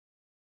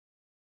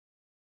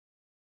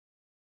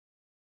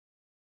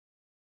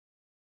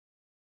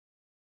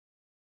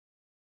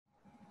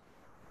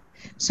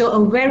So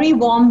a very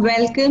warm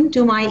welcome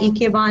to my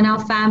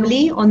Ikebana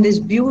family on this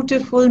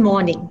beautiful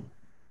morning.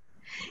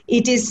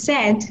 It is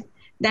said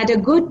that a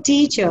good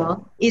teacher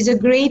is a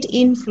great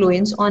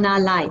influence on our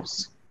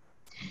lives.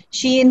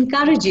 She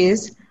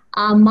encourages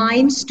our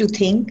minds to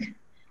think,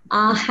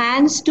 our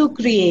hands to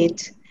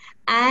create,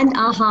 and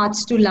our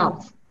hearts to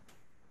love.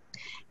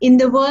 In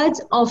the words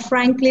of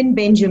Franklin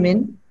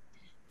Benjamin,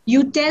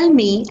 you tell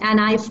me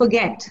and I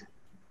forget.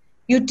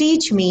 You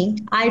teach me,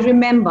 I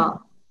remember.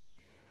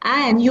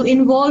 And you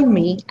involve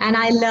me and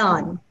I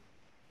learn.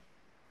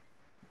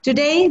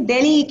 Today,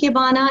 Delhi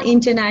Ikebana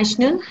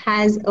International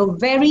has a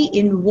very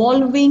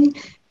involving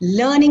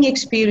learning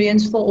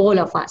experience for all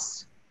of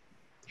us.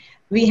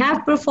 We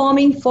have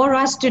performing for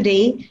us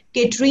today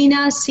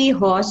Ekaterina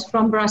Seehaus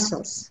from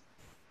Brussels.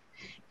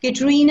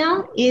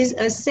 Ekaterina is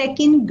a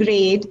second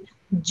grade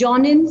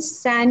Jonin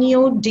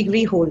Sanyo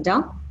degree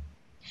holder.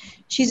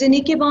 She's an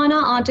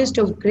Ikebana artist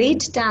of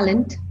great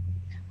talent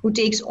who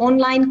takes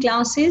online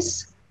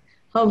classes.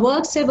 Her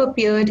works have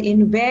appeared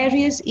in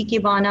various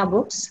Ikebana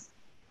books.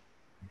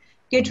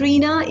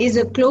 Ekaterina is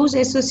a close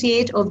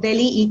associate of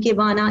Delhi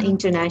Ikebana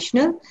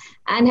International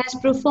and has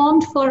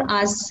performed for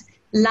us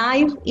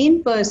live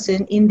in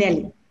person in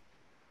Delhi.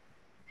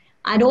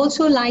 I'd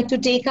also like to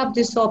take up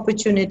this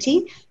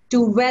opportunity to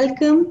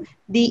welcome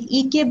the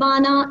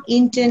Ikebana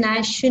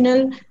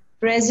International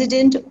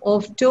President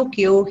of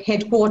Tokyo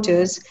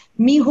headquarters,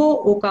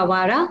 Miho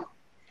Okawara,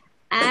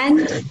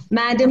 and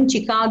Madam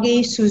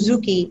Chikage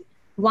Suzuki,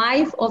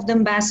 wife of the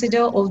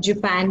Ambassador of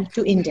Japan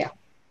to India.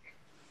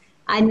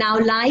 I'd now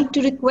like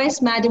to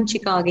request Madam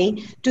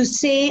Chikage to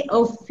say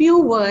a few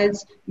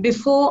words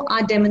before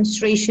our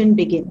demonstration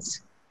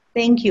begins.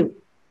 Thank you.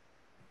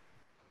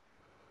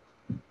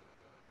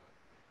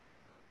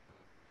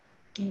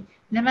 Okay.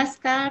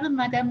 Namaskar,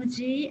 Madam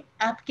Ji,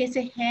 आपके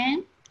से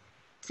हैं.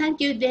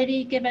 Thank you,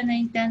 Delhi Ikebana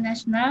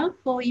International,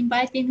 for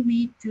inviting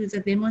me to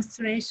the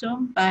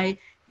demonstration by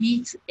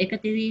Ms.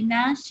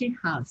 Ekaterina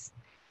Seehaus.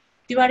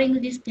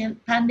 During this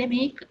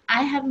pandemic,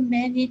 I have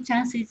many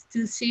chances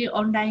to see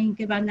online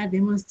Ikebana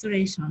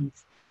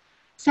demonstrations.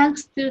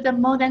 Thanks to the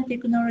modern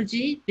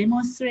technology,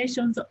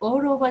 demonstrations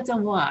all over the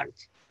world.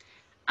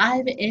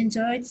 I've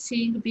enjoyed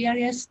seeing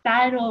various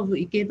styles of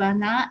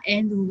Ikebana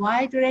and a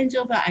wide range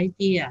of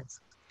ideas.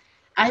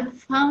 I've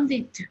found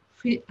it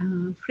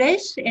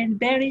fresh and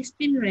very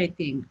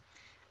stimulating.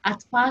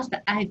 At first,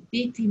 I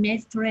did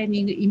image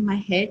training in my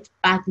head,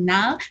 but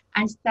now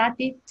I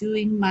started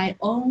doing my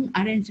own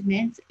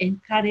arrangements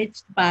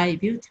encouraged by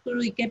beautiful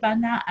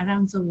Ikebana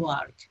around the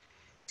world.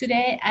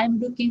 Today, I'm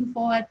looking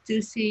forward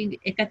to seeing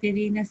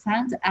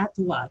Ekaterina-san's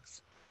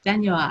artworks.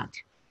 Daniel.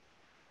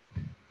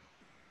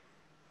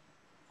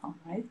 All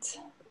right.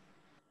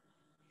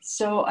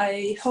 So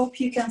I hope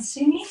you can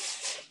see me.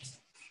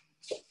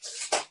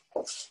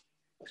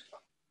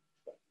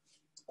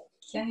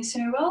 Can you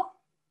see me well?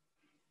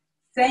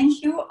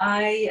 Thank you.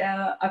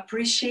 I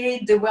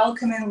appreciate the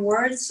welcoming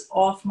words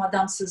of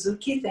Madame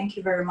Suzuki. Thank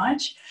you very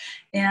much.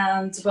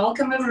 And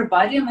welcome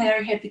everybody. I'm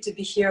very happy to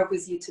be here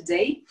with you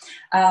today.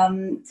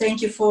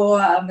 Thank you for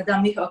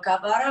Madame Miho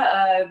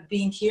Okawara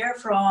being here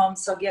from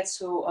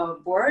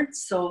Sogetsu board,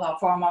 so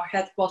from our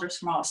headquarters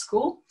from our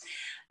school.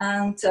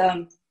 And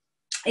the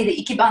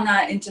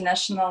Ikebana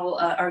International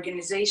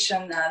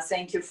organization,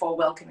 thank you for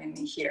welcoming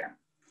me here.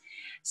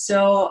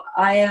 So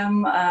I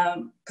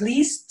am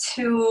pleased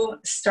to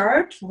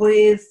start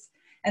with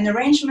an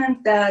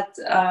arrangement that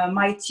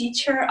my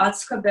teacher,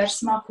 Atsuko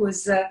Bersma, who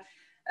is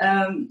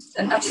an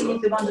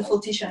absolutely wonderful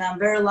teacher, and I'm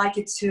very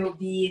lucky to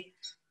be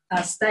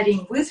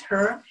studying with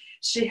her.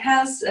 She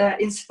has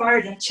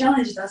inspired and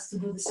challenged us to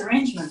do this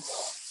arrangement.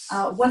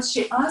 What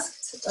she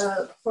asked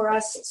for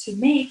us to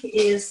make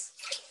is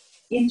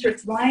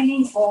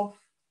intertwining of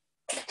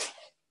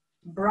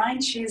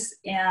branches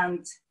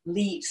and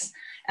leaves.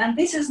 And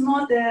this is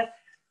not a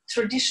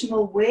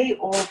traditional way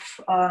of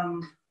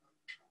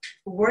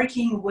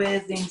working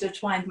with the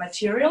intertwined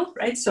material,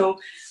 right? So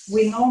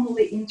we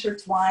normally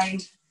intertwine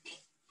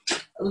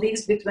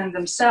leaves between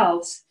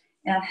themselves,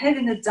 and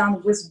having it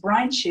done with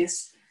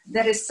branches,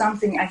 that is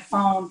something I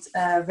found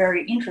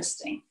very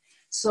interesting.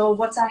 So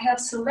what I have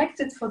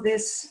selected for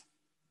this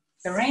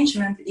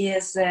arrangement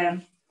is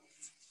a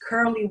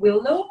curly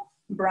willow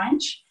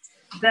branch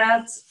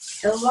that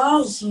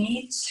allows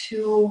me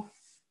to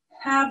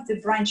have the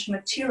branch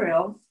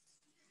material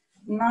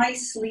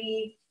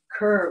nicely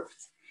curved.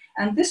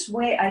 And this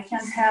way I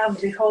can have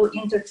the whole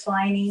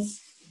intertwining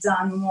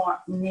done more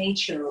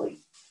naturally.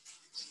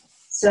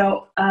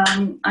 So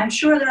I'm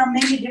sure there are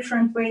many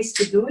different ways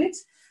to do it.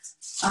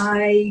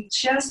 I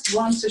just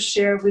want to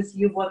share with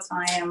you what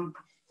I am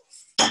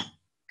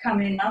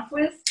coming up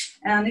with.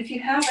 And if you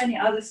have any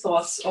other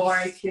thoughts, or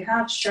if you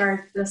have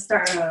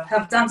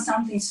have done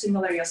something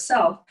similar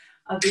yourself,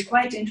 I'll be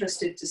quite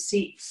interested to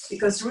see,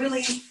 because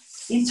really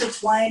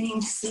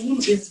intertwining theme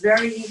is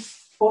very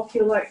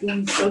popular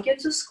in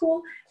Sogetsu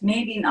school,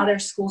 maybe in other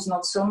schools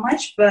not so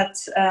much, but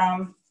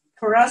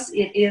for us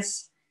it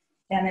is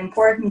an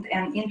important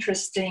and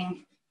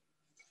interesting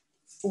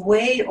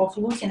way of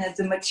looking at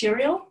the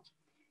material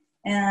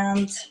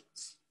and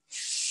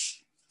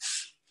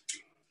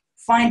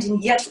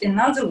finding yet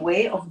another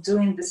way of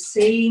doing the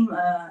same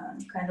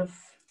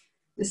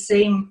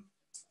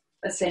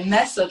let's say,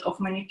 method of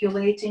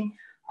manipulating,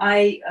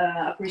 I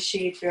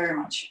appreciate very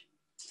much.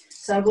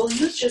 So I will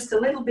use just a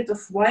little bit of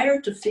wire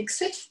to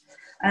fix it.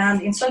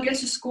 And in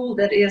Sogetsu school,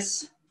 that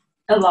is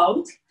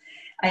allowed.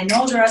 I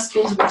know there are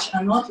schools which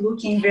are not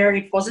looking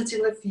very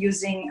positive of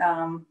using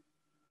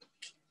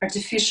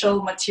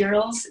artificial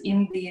materials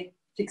in the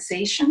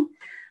fixation.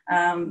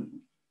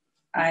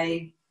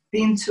 I've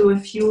been to a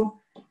few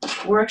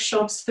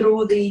workshops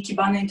through the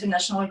Ikebana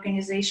International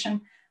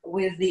organization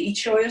with the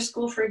Ichoyo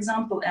school, for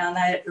example, and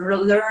I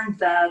learned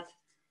that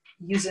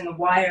using a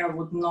wire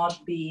would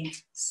not be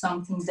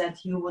something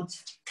that you would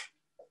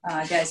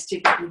guys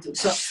typically do.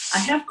 So I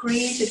have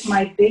created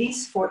my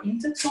base for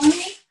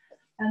intertwining,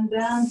 and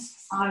then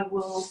I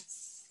will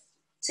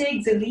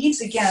take the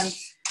leaves again.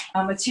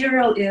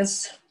 Material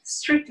is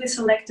strictly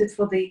selected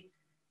for the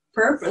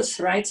purpose,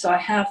 right? So I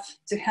have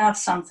to have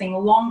something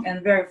long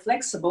and very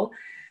flexible,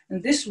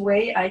 and this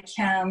way I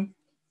can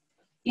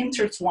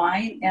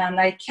intertwine and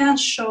I can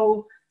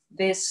show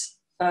this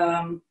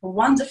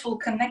wonderful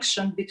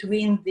connection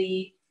between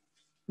the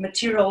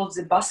material of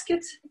the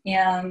basket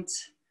and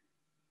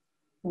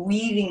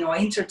weaving or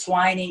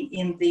intertwining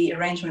in the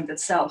arrangement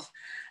itself.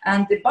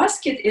 And the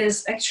basket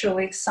is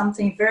actually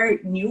something very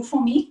new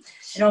for me.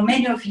 You know,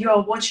 many of you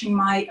are watching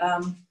my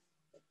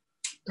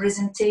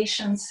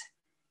presentations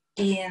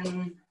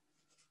on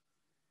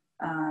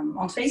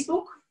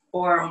Facebook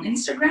or on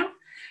Instagram,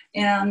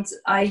 and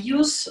I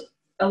use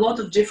a lot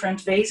of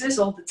different vases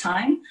all the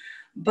time,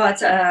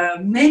 but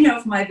many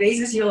of my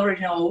vases you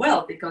already know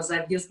well because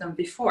I've used them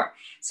before.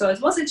 So it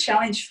was a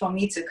challenge for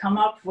me to come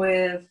up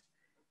with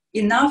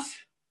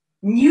enough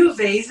new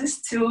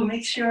vases to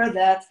make sure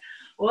that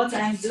what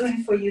I'm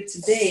doing for you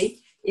today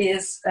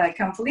is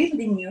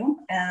completely new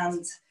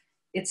and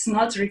it's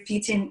not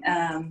repeating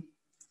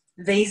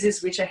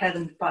vases which I had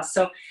in the past.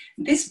 So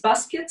this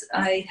basket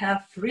I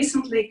have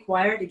recently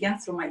acquired again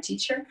through my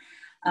teacher.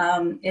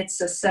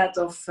 It's a set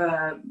of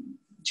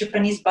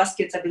Japanese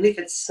baskets. I believe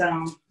it's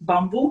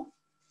bamboo.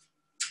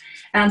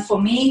 And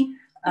for me,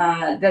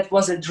 that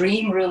was a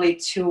dream really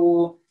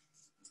to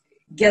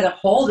get a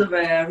hold of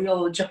a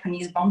real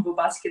Japanese bamboo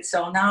basket.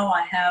 So now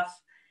I have,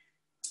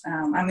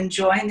 I'm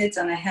enjoying it,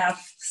 and I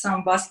have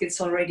some baskets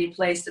already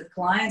placed at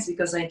clients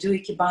because I do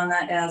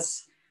Ikebana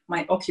as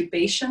my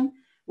occupation.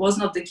 Was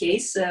not the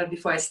case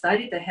before I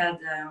studied. I had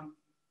a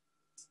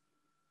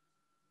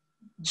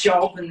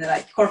job and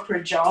like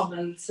corporate job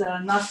and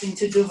nothing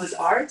to do with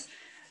art.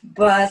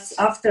 But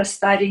after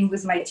studying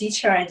with my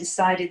teacher, I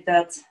decided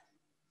that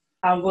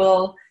I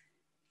will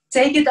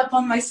take it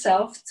upon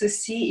myself to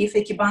see if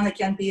Ikebana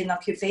can be an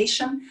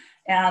occupation.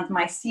 And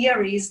my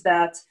theory is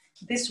that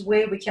this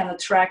way we can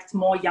attract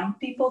more young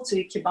people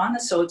to Ikebana.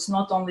 So it's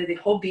not only the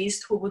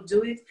hobbyists who would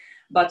do it,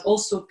 but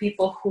also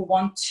people who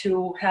want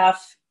to have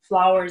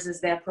flowers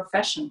as their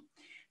profession.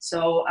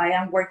 So I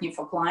am working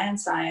for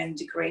clients, I am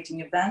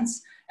decorating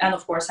events, and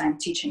of course I'm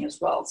teaching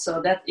as well.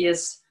 So that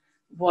is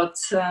what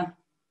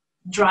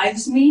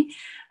drives me.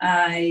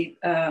 I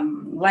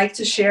like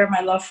to share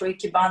my love for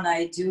Ikebana.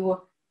 I do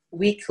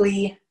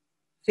weekly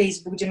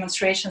Facebook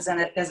demonstrations,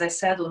 and as I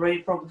said, already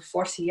probably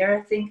fourth year,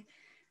 I think.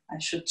 I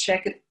should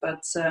check it,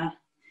 but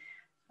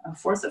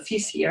fourth or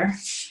fifth year.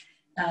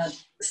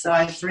 So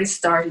I've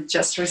restarted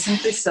just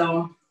recently.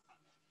 So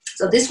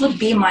this would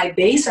be my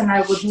base, and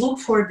I would look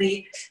for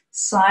the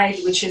side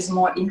which is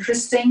more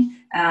interesting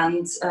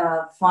and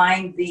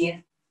find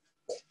the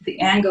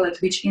angle at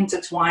which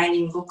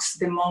intertwining looks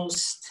the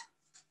most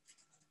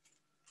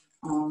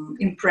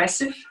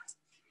impressive.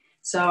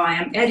 So I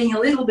am adding a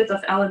little bit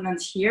of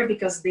element here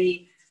because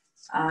the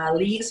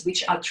leaves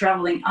which are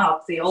traveling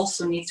up, they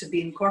also need to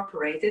be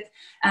incorporated.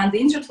 And the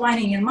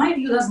intertwining, in my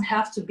view, doesn't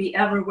have to be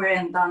everywhere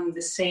and done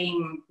the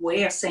same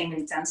way or same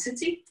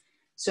intensity.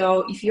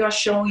 So if you are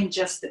showing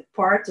just a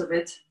part of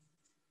it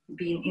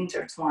being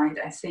intertwined,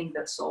 I think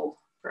that's all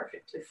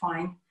perfectly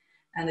fine.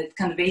 And it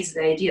conveys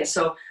the idea.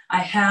 So I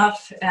have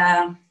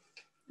an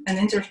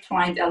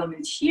intertwined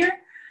element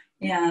here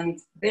and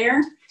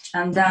there,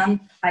 and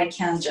then I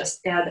can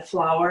just add a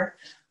flower.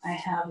 I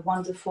have a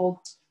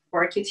wonderful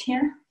orchid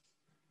here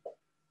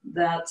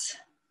that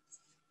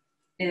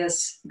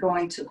is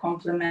going to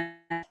complement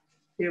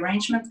the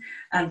arrangement.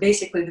 And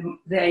basically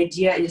the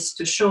idea is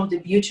to show the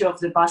beauty of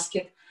the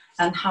basket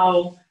and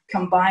how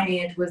combining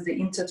it with the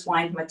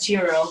intertwined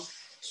material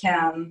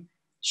can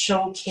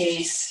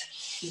showcase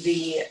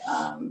the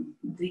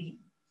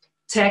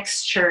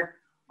texture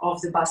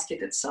of the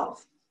basket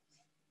itself.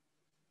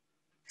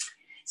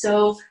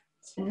 So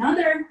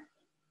another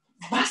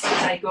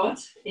basket I got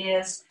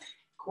is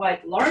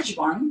quite large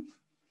one,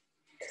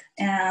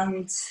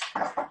 and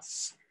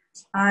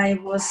I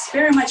was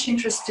very much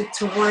interested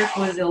to work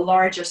with a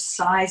larger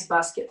size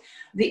basket.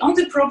 The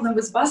only problem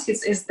with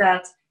baskets is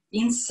that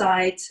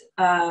inside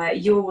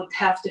you would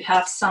have to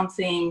have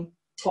something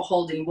for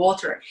holding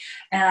water.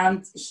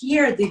 And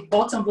here the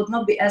bottom would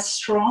not be as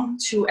strong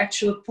to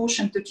actually push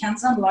into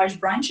Kenzan large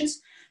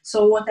branches.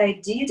 So what I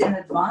did in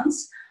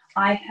advance,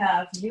 I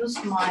have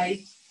used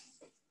my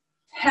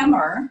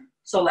hammer,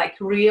 so like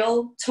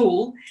real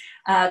tool,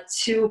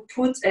 to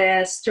put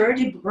a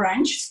sturdy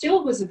branch,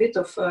 still with a bit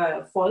of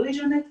foliage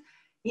on it,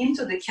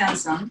 into the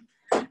Kenzan.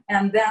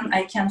 And then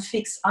I can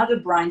fix other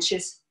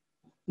branches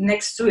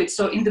next to it.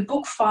 So in the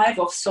book 5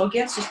 of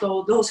Sogetsu,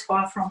 so those who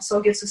are from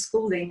Sogetsu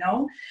school, they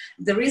know,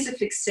 there is a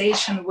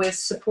fixation with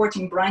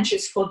supporting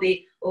branches for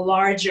the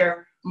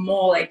larger,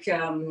 more like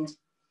the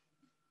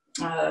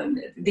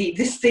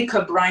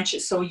thicker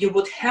branches. So you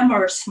would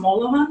hammer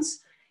smaller ones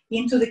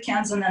into the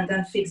Kenzan and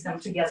then fix them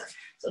together.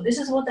 So this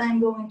is what I'm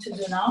going to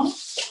do now.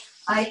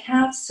 I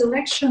have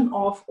selection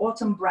of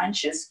autumn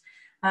branches.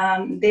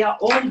 They are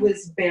all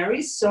with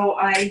berries. So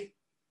I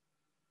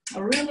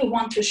really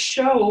want to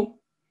show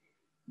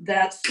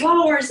that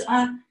flowers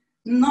are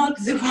not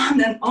the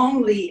one and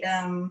only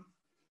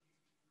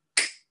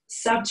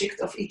subject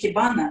of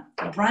Ikebana.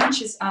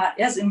 Branches are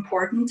as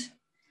important,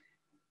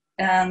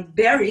 and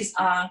berries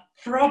are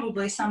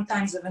probably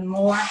sometimes even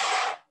more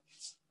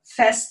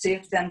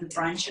festive than the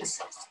branches,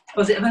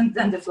 or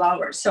than the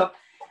flowers. So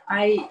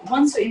I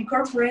want to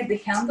incorporate the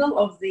handle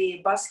of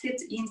the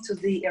basket into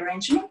the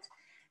arrangement,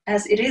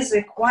 as it is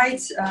a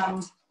quite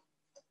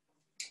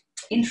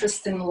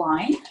interesting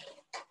line.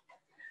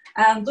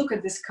 And look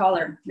at this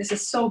color. This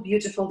is so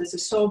beautiful. This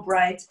is so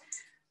bright.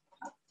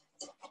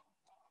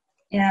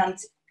 And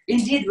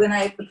indeed, when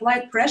I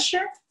apply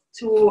pressure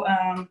to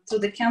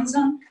the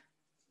Kenzan,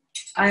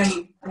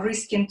 I'm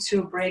risking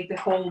to break the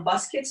whole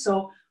basket.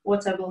 So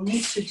what I will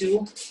need to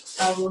do,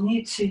 I will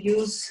need to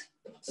use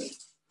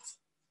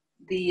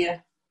the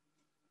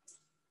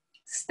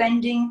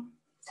standing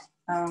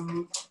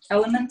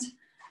element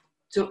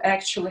to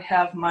actually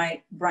have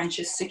my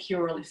branches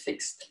securely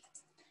fixed.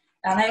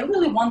 And I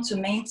really want to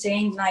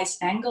maintain nice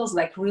angles,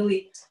 like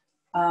really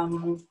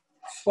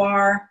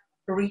far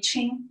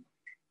reaching.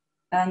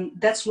 And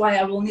that's why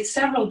I will need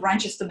several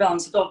branches to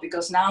balance it off,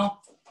 because now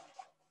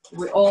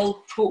we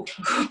all who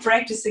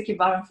practice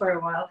Ikebana for a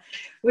while,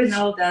 we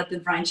know that the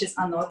branches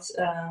are not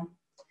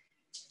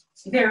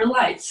very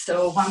light.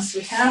 So once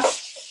we have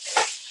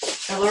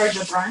a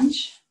larger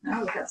branch,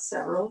 now we have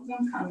several of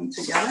them coming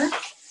together.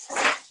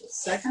 Just a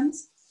second.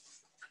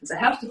 So I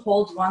have to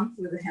hold one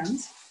with the hand.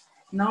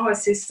 No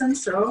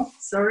assistance, so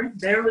sorry,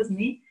 bear with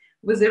me.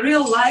 With the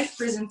real life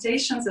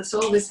presentations, it's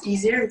always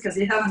easier because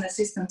you have an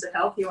assistant to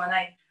help you. When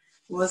I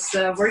was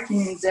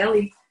working in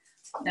Delhi,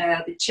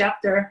 the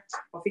chapter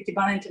of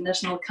Ikebana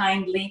International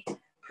kindly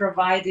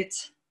provided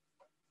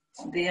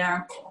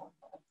their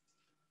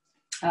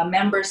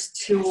members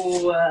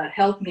to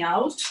help me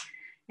out.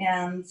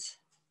 And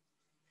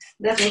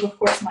that was, of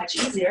course, much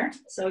easier.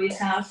 So you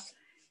have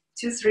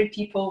 2-3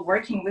 people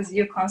working with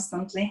you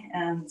constantly,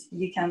 and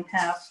you can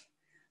have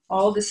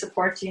all the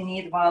support you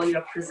need while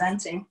you're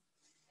presenting,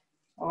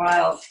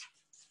 while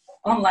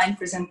online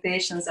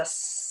presentations are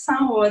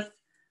somewhat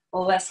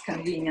less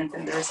convenient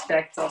in the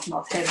respect of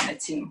not having a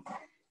team.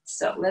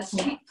 So let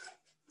me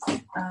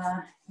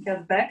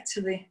get back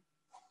to the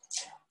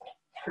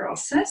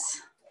process.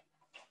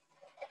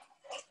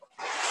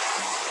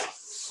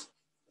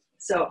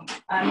 So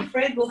I'm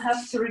afraid we'll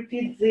have to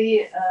repeat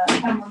the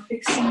hammer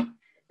fixing,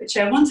 which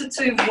I wanted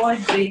to avoid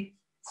the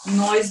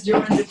noise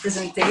during the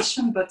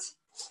presentation, but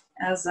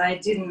as I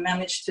didn't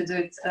manage to do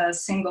it a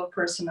single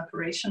person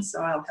operation,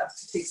 so I'll have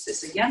to fix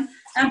this again.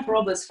 And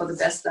probably it's for the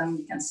best, and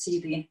you can see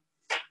the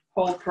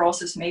whole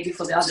process. Maybe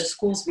for the other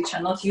schools which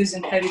are not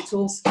using heavy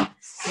tools in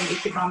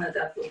Ikebana,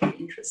 that will be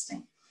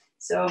interesting.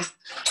 So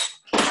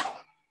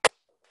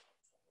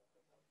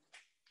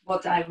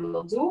what I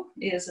will do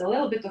is a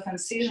little bit of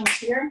incision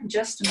here,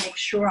 just to make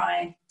sure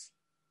I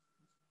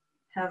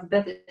have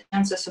better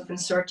chances of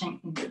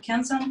inserting into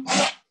Kenzan.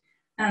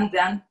 And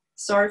then,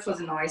 sorry for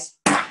the noise.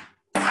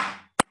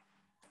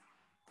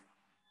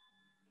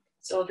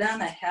 So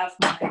then I have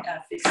my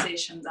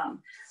fixation done.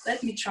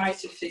 Let me try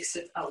to fix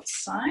it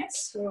outside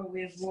so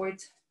we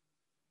avoid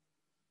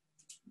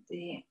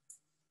the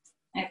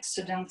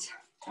accident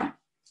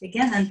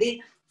again. And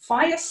the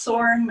fire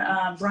thorn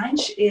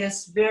branch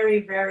is very,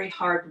 very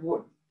hard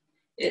wood.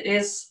 It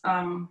is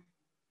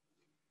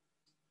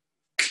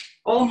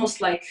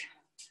almost like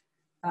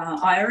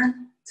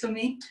iron to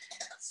me.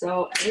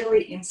 So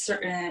really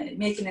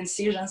making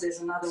incisions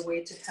is another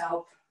way to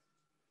help,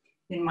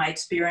 in my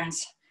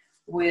experience,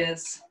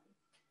 with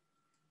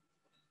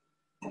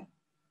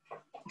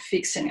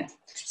fixing it.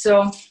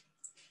 So,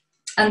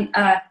 and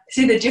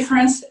see the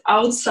difference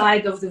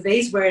outside of the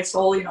vase where it's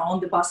all,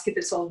 on the basket,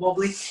 it's all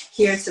wobbly.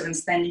 Here it's even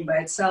standing by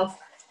itself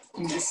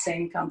in the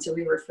same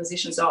cantilevered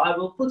position. So I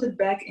will put it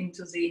back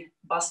into the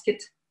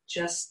basket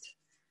just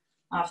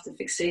after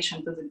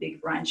fixation to the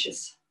big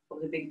branches.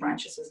 Of the big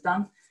branches is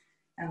done,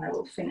 and I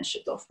will finish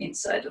it off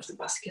inside of the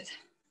basket.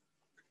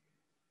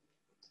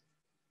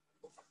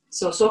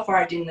 So far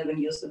I didn't even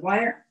use the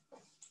wire.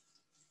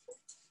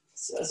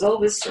 So as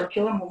always,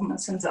 circular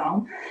movements and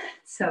down.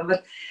 So,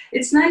 but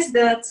it's nice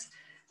that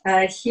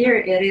Here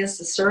it is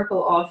a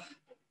circle of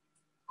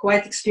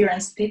quite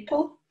experienced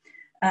people.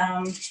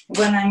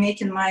 When I'm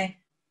making my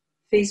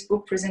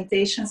Facebook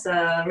presentations,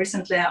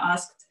 recently I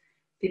asked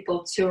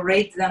people to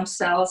rate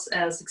themselves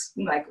as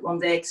like on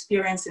their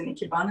experience in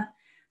Ikebana.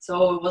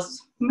 So it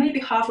was maybe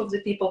half of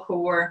the people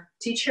who were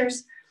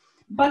teachers,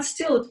 but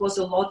still it was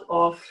a lot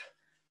of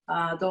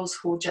those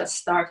who just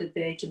started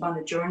the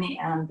Ikebana journey,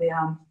 and they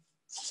are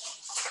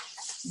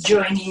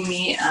joining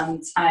me,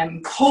 and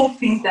I'm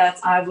hoping that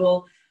I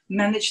will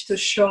manage to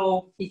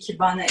show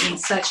Ikebana in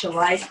such a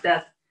light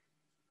that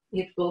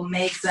it will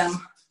make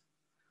them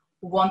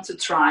want to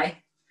try.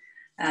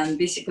 And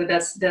basically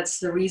that's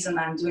the reason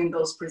I'm doing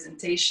those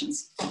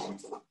presentations,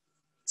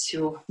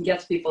 to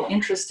get people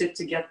interested,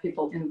 to get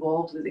people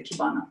involved with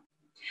Ikebana.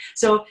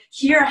 So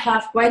here I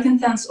have quite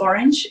intense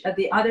orange. At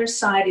the other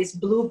side is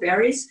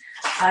blueberries.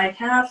 I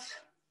have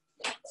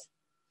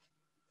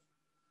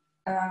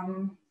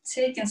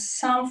taken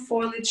some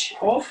foliage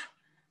off,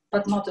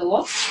 but not a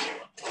lot.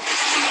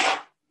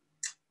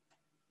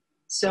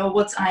 So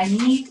what I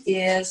need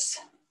is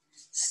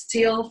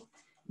still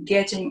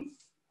getting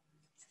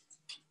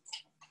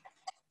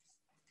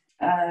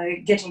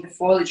the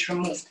foliage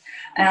removed.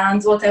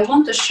 And what I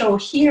want to show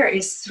here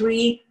is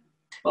 3,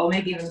 well,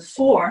 maybe even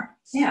 4.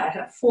 Yeah, I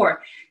have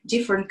 4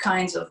 different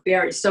kinds of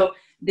berries. So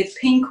the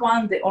pink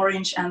one, the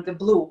orange, and the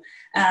blue.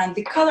 And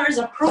the colors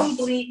are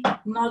probably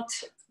not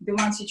the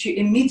ones that you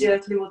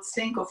immediately would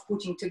think of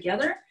putting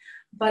together,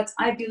 but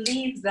I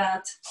believe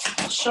that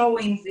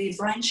showing the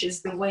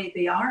branches the way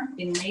they are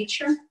in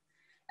nature,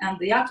 and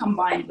they are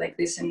combined like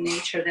this in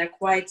nature, they're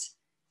quite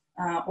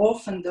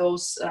often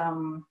those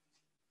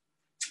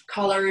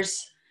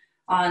colors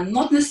are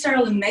not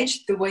necessarily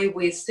matched the way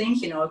we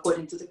think, you know,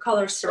 according to the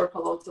color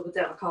circle or to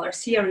whatever color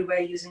theory we're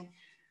using.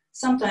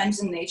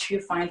 Sometimes in nature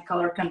you find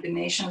color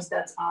combinations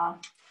that are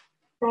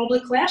probably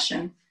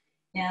clashing.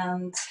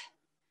 And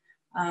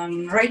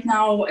right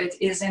now it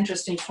is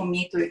interesting for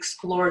me to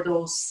explore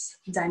those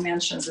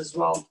dimensions as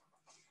well,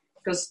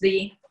 because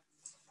the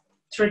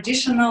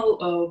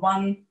traditional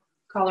one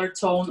color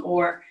tone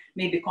or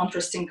maybe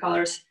contrasting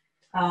colors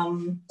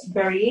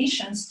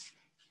variations,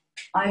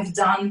 I've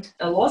done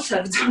a lot,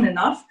 I've done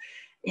enough,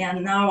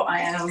 and now I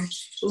am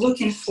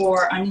looking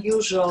for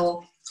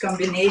unusual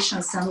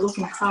combinations and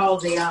looking how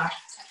they are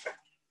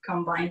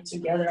combined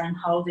together and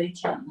how they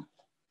can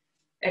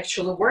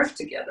actually work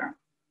together.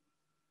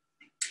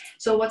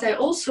 So what I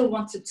also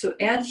wanted to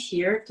add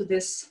here to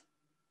this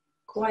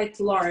quite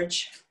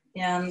large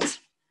and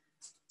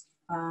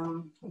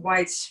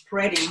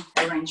widespreading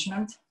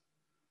arrangement,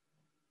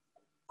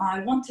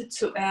 I wanted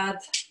to add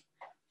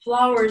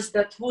flowers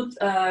that would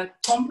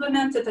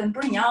complement it and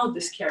bring out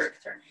this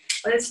character.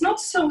 But it's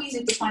not so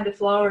easy to find a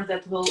flower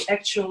that will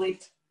actually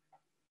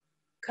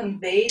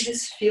convey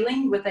this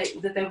feeling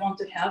that I want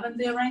to have in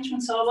the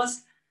arrangement. So I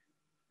was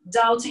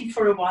doubting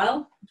for a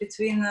while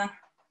between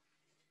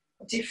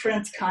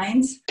different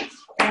kinds,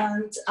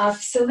 and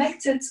I've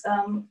selected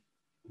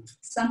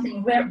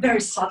something very,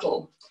 very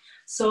subtle.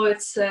 So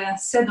it's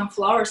sedum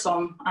flower,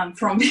 so I'm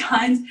from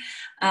behind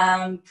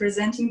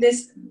presenting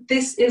this.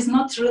 This is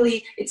not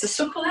really, it's a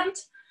succulent,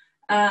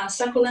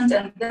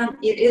 and then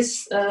it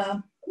is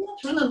not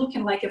really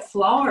looking like a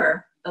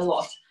flower a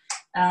lot.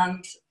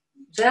 And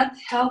that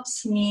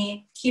helps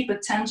me keep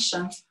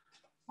attention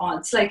on,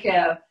 it's like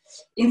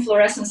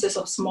inflorescences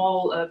of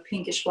small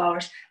pinkish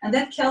flowers. And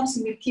that helps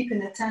me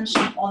keeping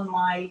attention on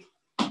my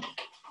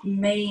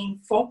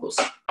main focus,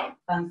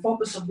 and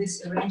focus of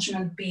this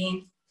arrangement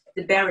being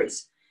the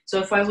berries. So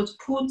if I would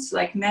put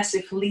like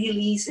massive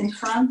lilies in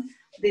front,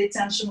 the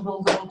attention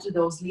will go to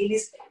those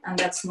lilies, and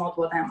that's not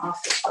what I'm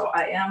after. So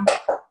I am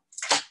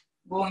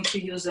going to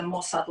use a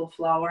more subtle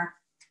flower,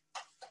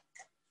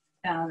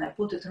 and I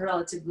put it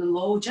relatively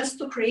low just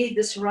to create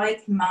this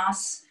right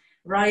mass,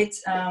 right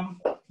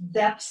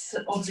depth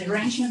of the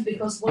arrangement,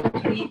 because what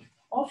we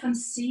often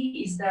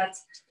see is that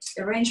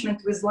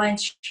arrangement with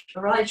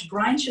large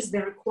branches,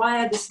 they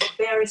require this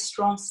very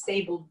strong,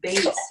 stable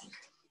base,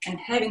 and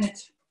having it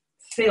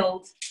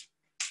filled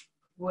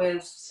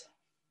with,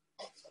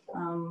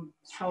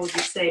 how would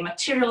you say,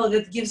 material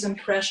that gives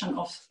impression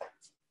of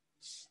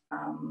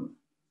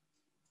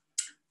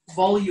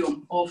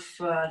volume, of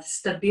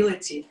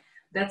stability.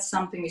 That's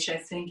something which I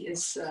think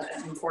is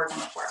an important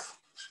part.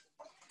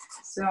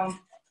 So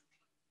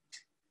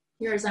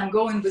here's I'm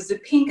going with the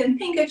pink, and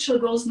pink actually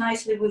goes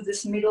nicely with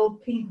this middle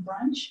pink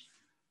branch.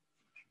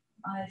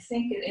 I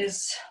think it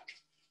is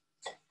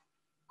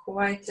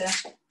quite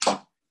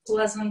a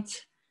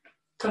pleasant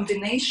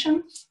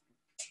combination.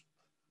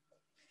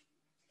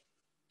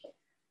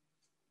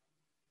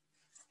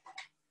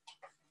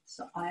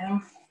 So I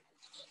am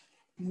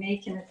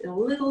making it a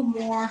little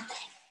more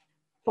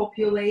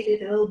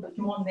populated, a little bit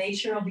more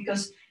natural,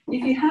 because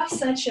if you have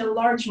such a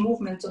large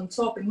movement on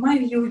top, in my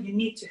view, you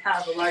need to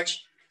have a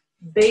large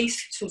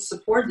base to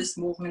support this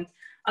movement.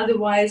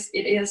 Otherwise,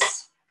 it is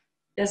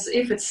as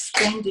if it's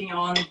standing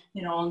on,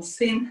 you know, on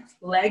thin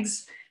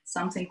legs,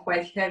 something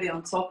quite heavy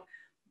on top.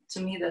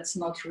 To me, that's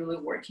not really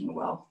working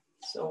well.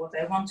 So what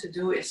I want to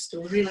do is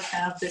to really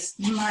have this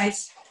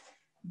nice,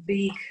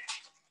 big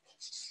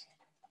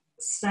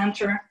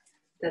center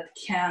that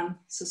can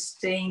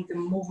sustain the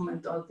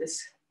movement of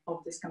this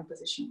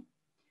composition.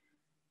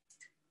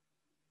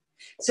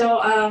 So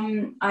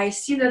I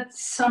see that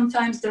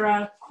sometimes there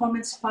are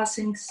comments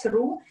passing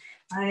through.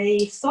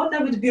 I thought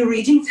I would be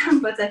reading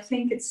them, but I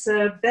think it's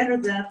better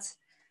that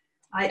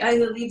I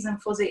either leave them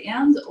for the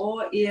end,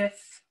 or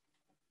if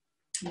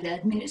the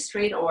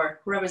administrator or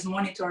whoever is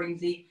monitoring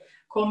the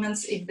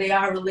comments, if they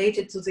are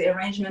related to the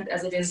arrangement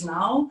as it is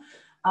now,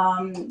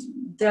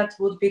 that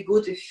would be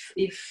good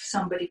if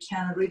somebody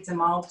can read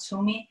them out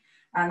to me,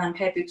 and I'm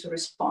happy to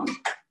respond.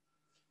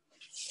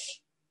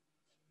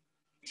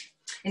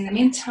 In the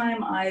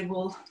meantime, I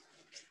will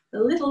a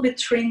little bit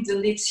trim the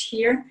lids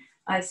here.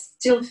 I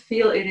still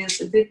feel it is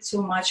a bit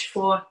too much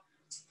for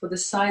the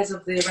size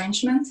of the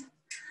arrangement.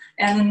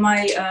 And in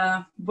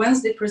my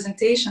Wednesday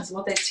presentations,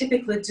 what I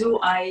typically do,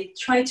 I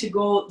try to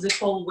go the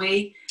whole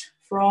way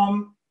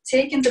from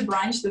taking the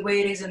branch the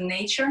way it is in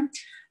nature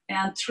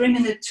and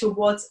trimming it to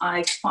what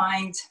I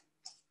find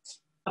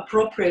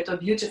appropriate or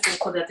beautiful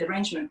for that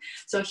arrangement.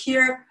 So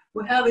here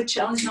we have a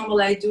challenge.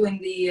 Normally I do in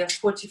the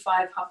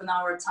 45 half an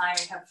hour time,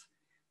 I have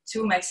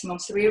 2, maximum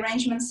 3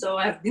 arrangements. So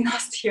I've been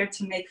asked here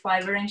to make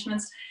 5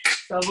 arrangements.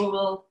 So we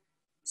will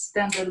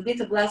spend a bit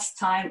of less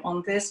time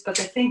on this, but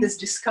I think this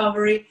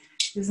discovery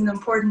is an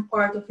important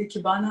part of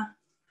Ikebana,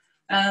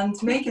 and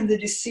making the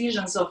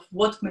decisions of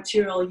what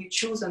material you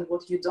choose and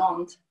what you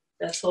don't.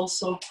 That's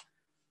also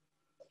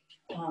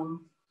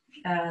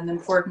an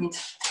important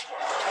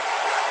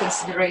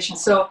consideration.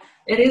 So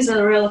it is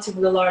a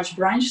relatively large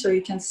branch, so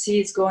you can see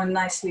it's going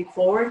nicely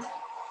forward.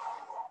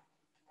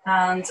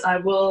 And I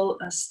will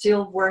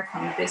still work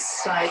on this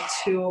side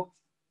to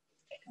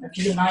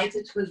unite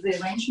it with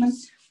the arrangement.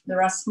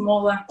 There are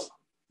smaller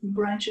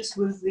branches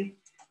with the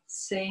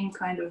same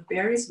kind of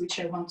berries which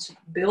I want to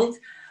build.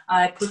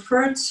 I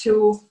prefer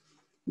to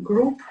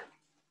group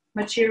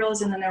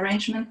materials in an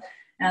arrangement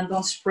and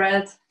don't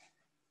spread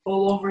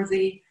all over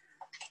the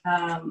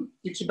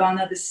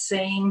Ikebana the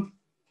same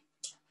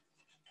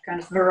kind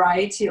of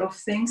variety of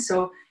things.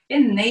 So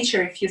in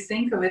nature, if you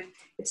think of it,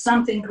 if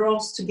something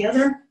grows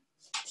together,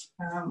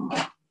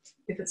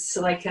 if it's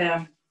like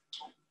a,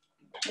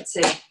 let's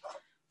say,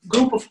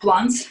 group of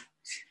plants,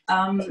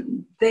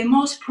 they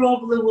most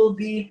probably will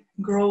be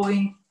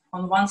growing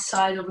on one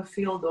side of a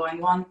field or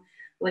in one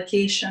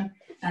location,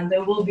 and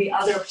there will be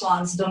other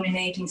plants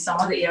dominating some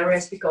other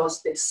areas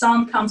because the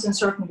sun comes in a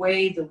certain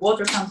way, the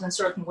water comes in a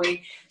certain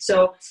way.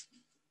 So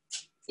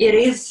it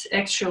is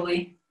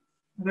actually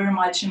very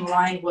much in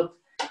line with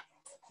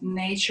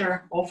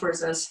nature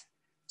offers us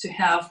to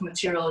have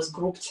materials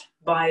grouped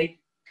by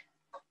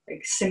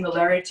like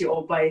similarity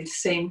or by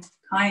same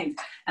kind.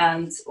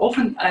 And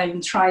often I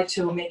try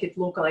to make it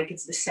look like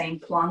it's the same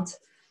plant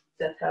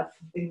that have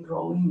been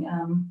growing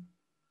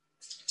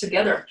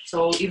together.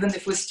 So even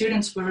if with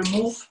students we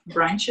remove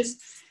branches,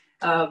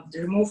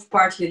 remove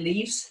partly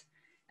leaves,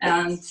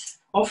 and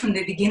often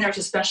the beginners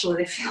especially,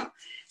 they feel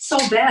so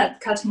bad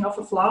cutting off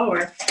a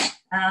flower,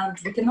 and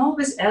we can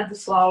always add the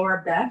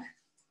flower back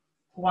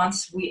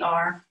once we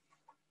are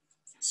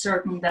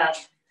certain that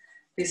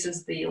this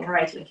is the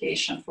right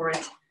location for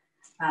it.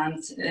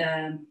 And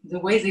the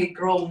way they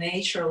grow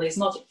naturally is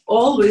not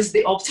always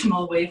the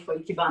optimal way for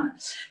Ikebana.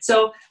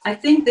 So I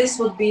think this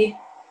would be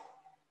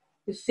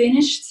the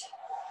finished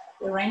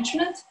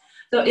arrangement.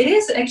 So it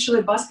is actually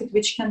a basket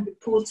which can be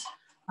put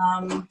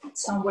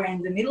somewhere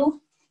in the middle,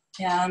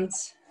 and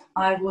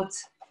I would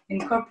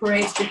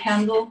incorporate the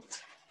handle.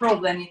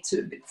 Probably I need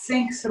to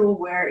think through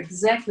where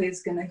exactly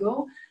it's gonna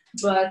go,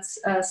 but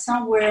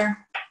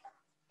somewhere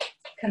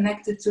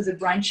connected to the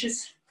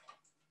branches.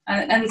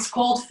 And it's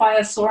called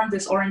fire thorn,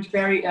 this orange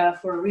berry,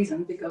 for a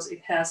reason, because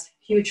it has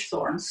huge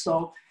thorns,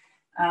 so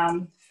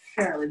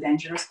fairly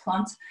dangerous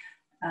plant.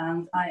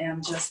 And I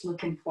am just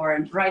looking for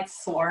a right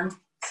thorn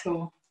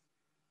to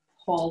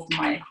hold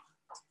my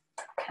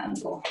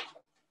handle.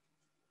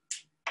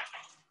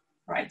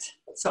 Right,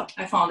 so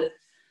I found it.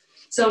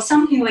 So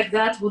something like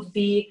that would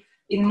be,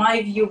 in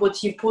my view,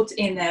 what you put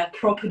in a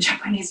proper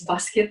Japanese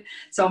basket.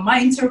 So my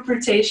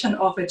interpretation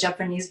of a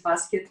Japanese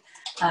basket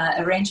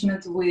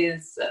arrangement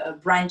with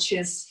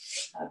branches,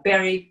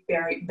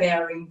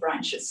 bearing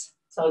branches.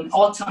 So an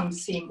autumn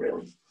theme,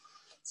 really.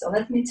 So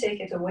let me take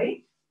it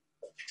away.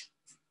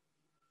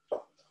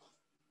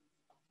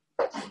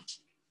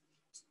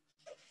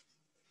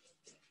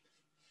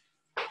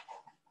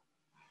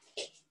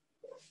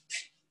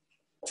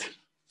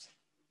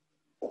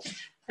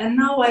 And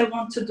now I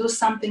want to do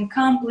something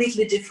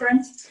completely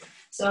different.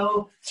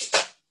 So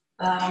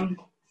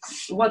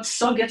what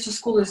Sogetsu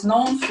school is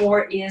known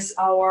for is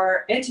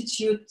our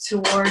attitude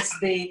towards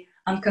the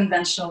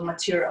unconventional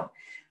material.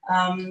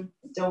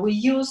 So we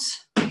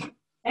use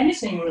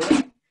anything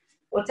really,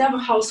 whatever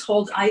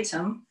household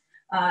item,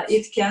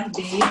 it can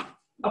be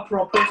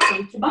appropriate for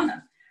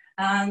Ikebana.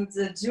 And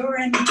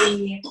during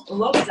the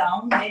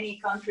lockdown,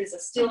 many countries are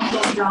still in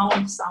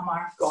lockdown, some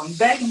are going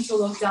back into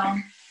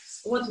lockdown.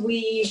 what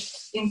we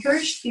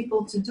encourage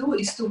people to do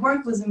is to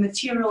work with the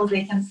material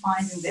they can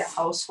find in their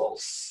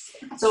households.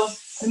 So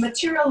the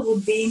material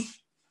would be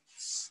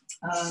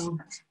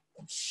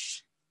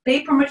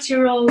paper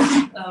materials,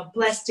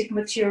 plastic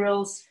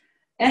materials,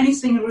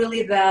 anything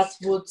really that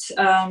would,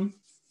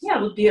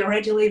 would be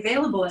readily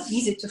available and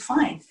easy to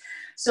find.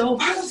 So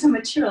one of the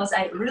materials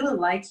I really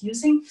like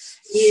using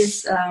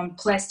is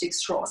plastic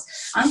straws.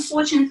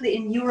 Unfortunately,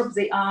 in Europe,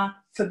 they are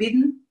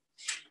forbidden.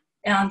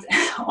 And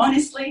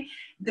honestly,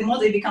 the more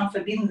they become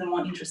forbidden, the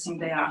more interesting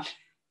they are.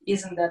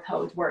 Isn't that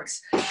how it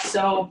works?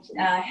 So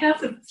I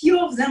have a few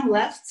of them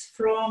left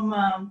from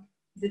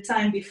the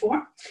time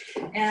before.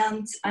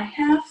 And I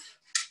have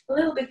a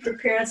little bit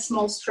prepared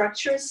small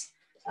structures,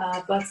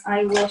 but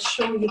I will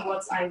show you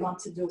what I want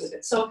to do with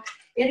it. So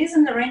it is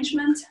an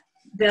arrangement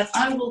that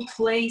I will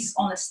place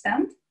on a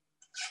stand.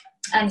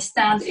 And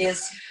stand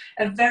is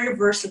a very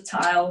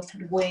versatile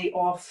way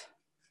of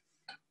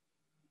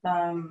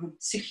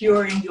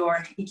securing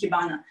your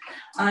Ikebana.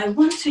 I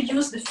want to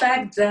use the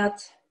fact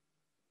that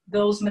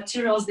those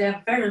materials,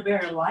 they're very,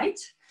 very light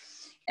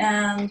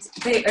and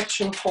they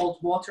actually hold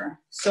water.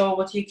 So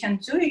what you can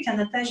do, you can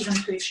attach them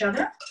to each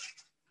other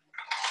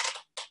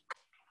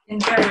in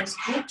various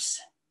groups.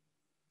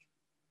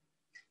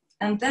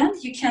 And then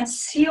you can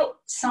seal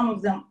some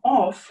of them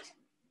off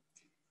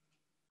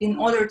in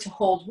order to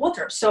hold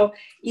water. So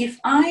if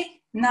I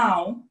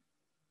now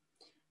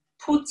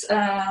put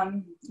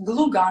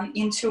glue gun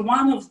into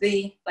one of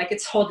the, like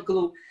it's hot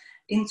glue,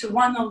 into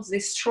one of the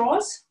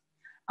straws,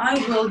 I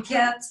will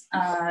get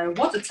a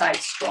watertight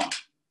straw.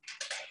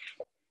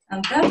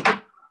 And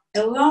that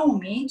will allow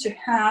me to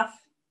have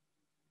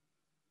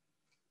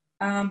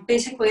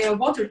basically a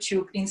water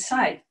tube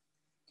inside.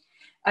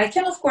 I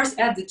can, of course,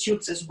 add the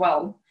tubes as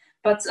well,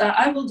 but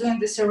I will do in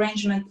this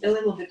arrangement a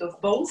little bit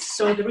of both.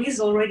 So there is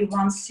already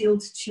one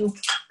sealed tube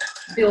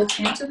built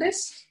into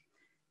this,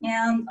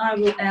 and I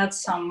will add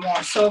some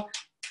more. So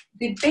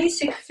the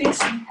basic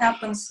fixing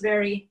happens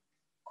very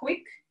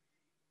quick.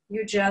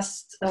 You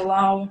just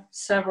allow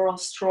several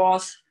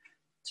straws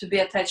to be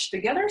attached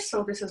together.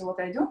 So this is what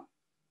I do.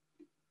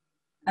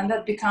 And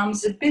that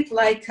becomes a bit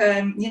like,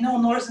 you know,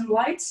 Northern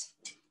Lights.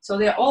 So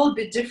they're all a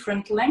bit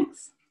different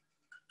length.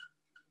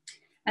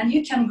 And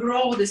you can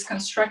grow this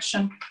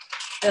construction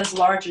as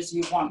large as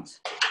you want.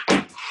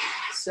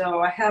 So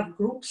I have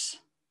groups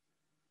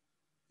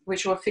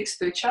which were fixed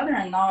to each other,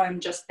 and now I'm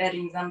just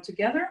adding them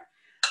together.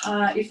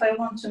 If I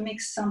want to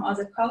mix some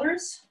other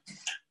colors,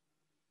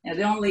 yeah,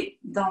 the only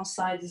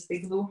downside is the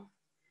glue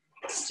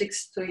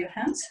sticks to your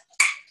hands.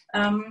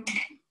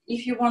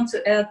 If you want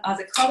to add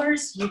other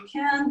colors, you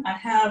can. I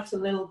have a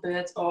little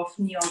bit of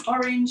neon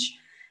orange,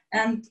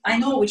 and I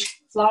know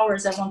which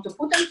flowers I want to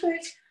put into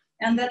it,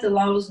 and that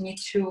allows me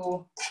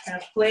to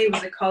kind of play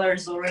with the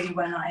colors already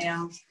when I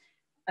am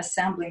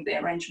assembling the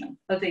arrangement,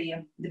 or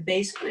the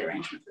base of the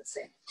arrangement, let's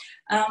say.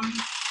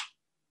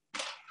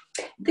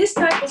 This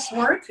type of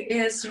work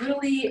is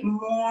really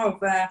more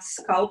of a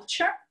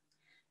sculpture,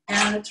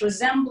 and it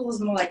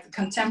resembles more like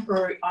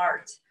contemporary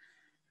art.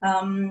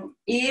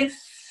 If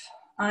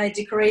I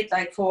decorate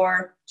like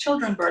for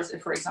children's birthday,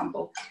 for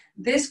example,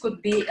 this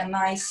could be a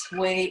nice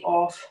way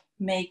of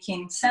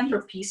making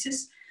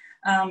centerpieces.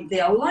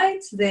 They are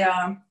light, they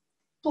are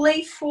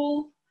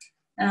playful.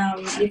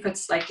 If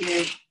it's like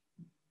a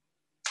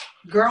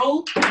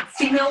girl,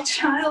 female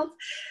child,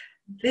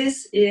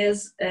 this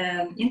is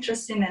an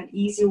interesting and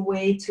easy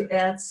way to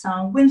add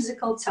some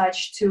whimsical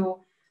touch to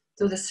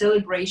the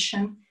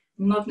celebration,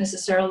 not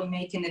necessarily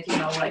making it, you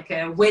know, like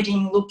a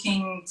wedding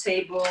looking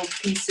table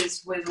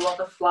pieces with a lot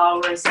of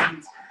flowers,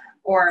 and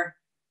or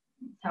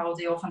how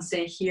they often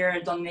say here,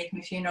 don't make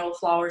me funeral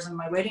flowers on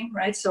my wedding,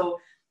 right? So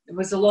it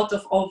was a lot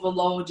of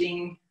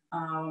overloading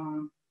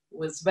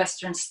with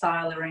Western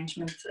style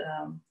arrangement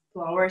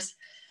flowers.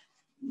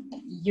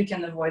 You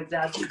can avoid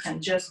that. You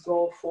can just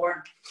go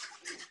for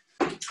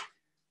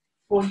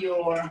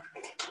your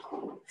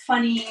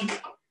funny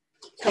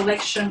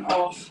collection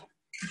of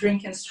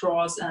drinking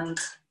straws and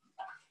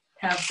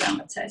have them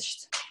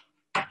attached.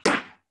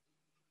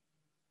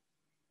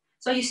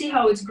 So you see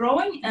how it's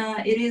growing.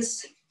 It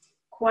is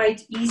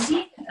quite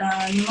easy,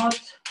 not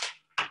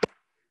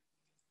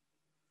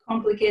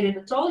complicated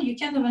at all. You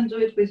can even do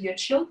it with your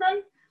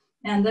children,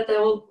 and that I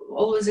will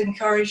always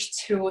encourage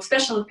to,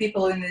 especially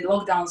people in the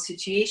lockdown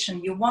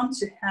situation, you want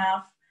to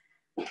have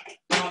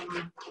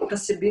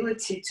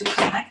possibility to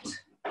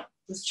connect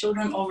with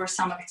children over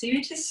some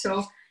activities.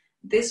 So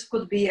this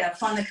could be a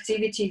fun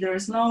activity. There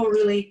is no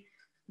really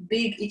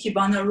big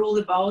Ikebana rule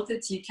about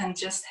it. You can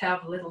just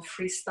have a little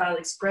freestyle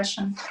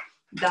expression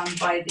done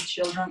by the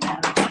children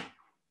and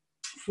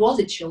for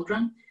the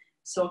children.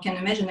 So can you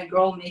imagine a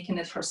girl making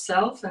it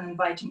herself and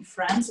inviting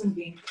friends and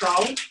being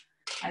proud?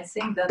 I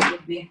think that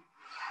would be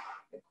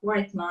a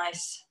quite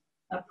nice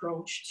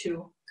approach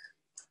to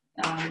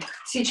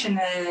teaching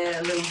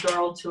a little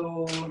girl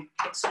to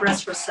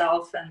express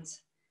herself and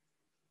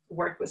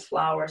work with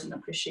flowers and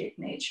appreciate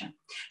nature.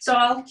 So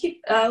I'll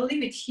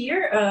leave it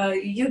here.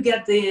 You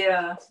get the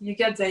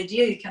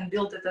idea. You can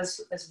build it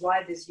as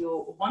wide as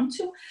you want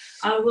to.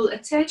 I will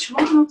attach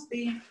one of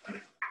the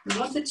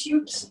water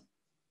tubes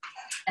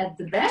at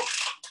the back,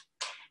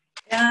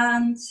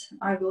 and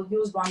I will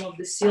use one of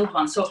the sealed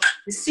ones. So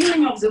the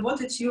sealing of the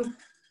water tube,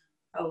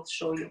 I'll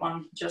show you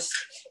one just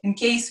in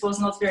case it was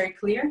not very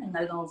clear, and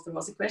I don't know if there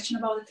was a question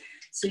about it.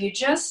 So you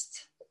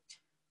just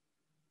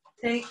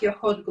take your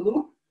hot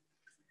glue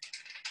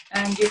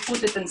and you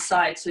put it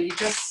inside. So you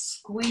just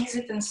squeeze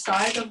it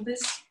inside of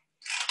this.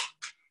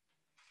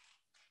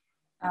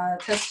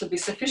 It has to be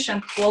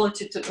sufficient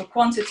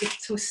quantity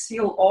to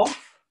seal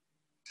off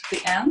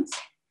the end.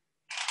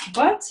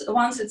 But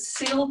once it's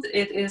sealed,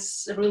 it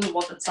is really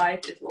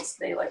watertight. It will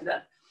stay like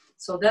that.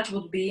 So that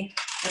would be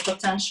a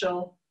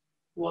potential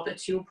water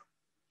tube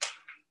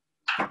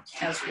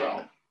as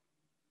well.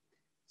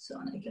 So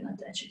I can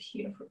attach it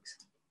here, for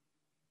example.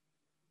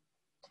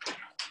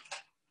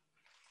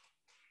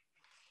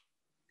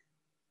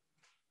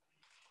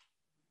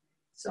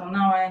 So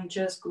now I'm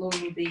just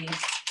gluing the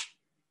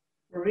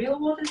real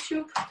water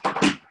tube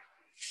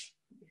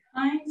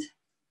behind.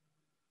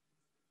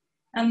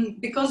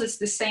 And because it's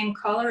the same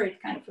color,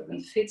 it kind of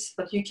even fits,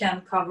 but you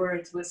can cover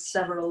it with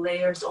several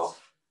layers of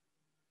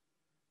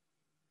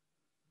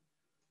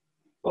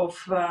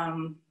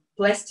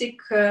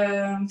plastic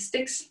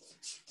sticks,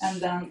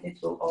 and then it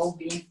will all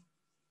be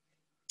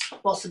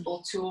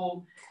possible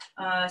to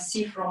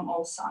see from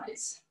all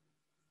sides,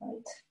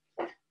 right?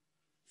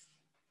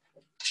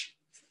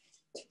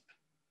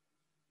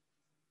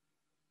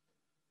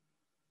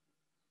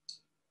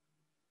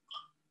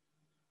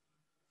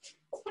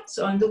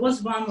 So, and there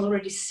was one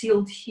already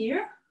sealed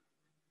here.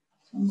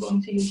 So I'm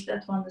going to use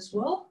that one as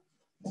well.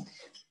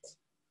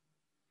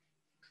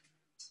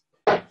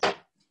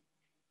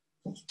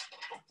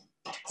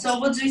 So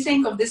what do you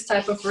think of this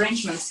type of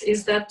arrangements?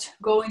 Is that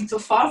going too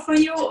far for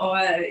you, or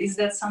is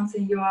that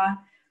something you are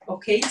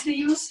okay to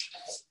use?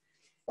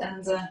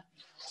 And as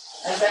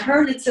I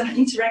heard, it's an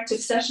interactive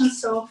session,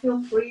 so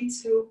feel free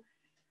to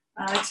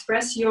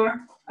express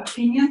your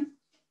opinion.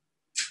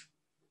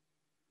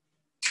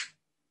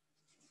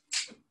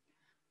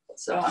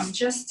 So I'm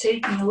just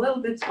taking a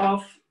little bit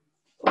of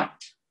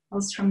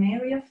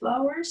Alstroemeria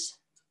flowers.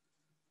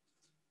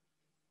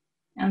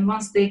 And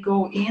once they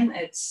go in,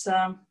 it's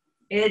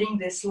adding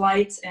this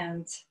light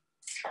and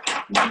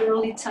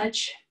girly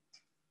touch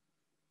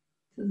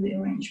to the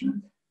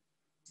arrangement.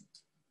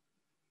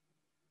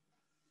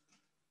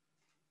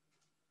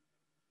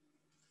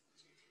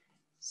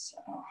 So,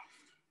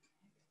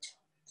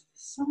 to the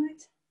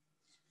side.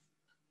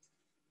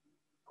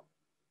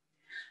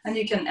 And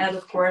you can add,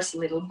 of course, a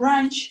little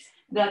branch.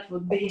 That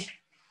would be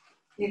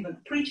even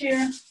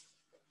prettier.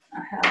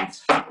 I have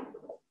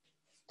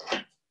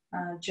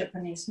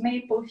Japanese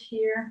maple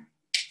here.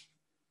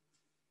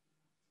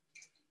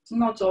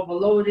 Not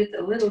overloaded,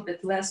 a little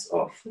bit less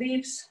of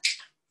leaves.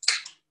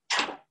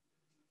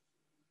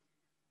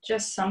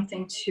 Just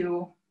something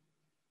to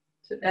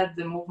add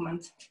the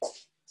movement.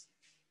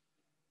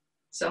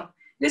 So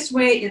this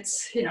way,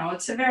 it's, you know,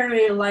 it's a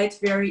very light,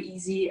 very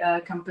easy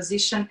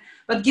composition,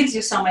 but gives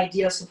you some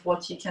ideas of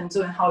what you can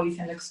do and how you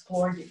can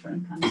explore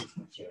different kinds of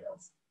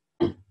materials.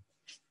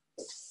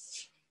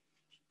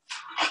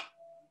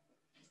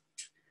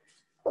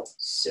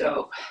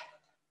 So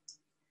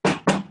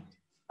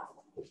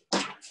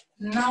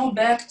now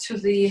back to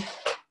the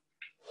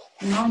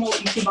normal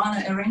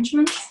Ikebana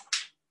arrangement.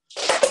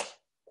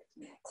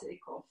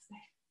 Take off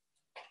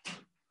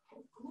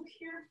the glue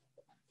here.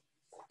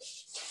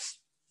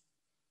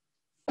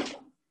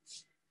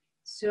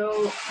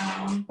 So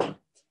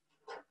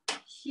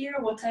here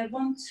what I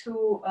want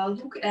to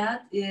look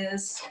at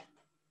is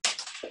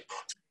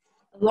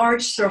a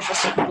large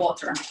surface of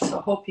water. So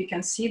I hope you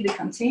can see the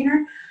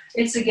container.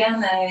 It's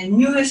again the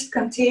newest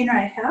container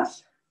I have.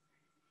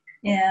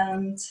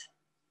 And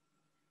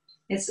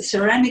it's a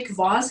ceramic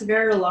vase,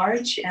 very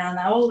large. And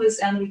I always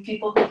envy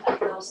people who have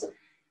those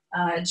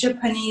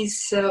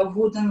Japanese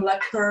wooden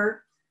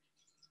lacquer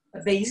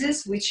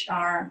vases, which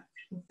are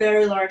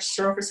very large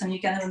surface, and you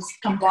can even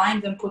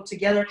combine them, put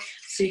together,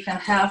 so you can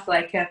have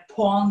like a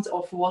pond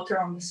of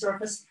water on the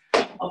surface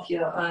of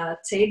your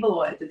table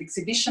or at the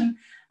exhibition,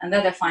 and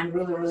that I find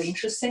really, really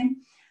interesting.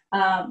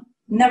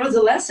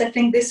 Nevertheless, I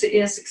think this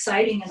is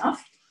exciting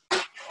enough,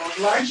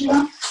 or large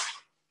enough,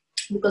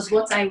 because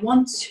what I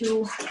want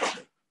to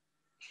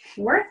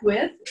work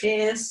with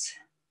is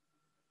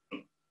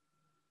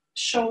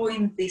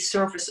showing the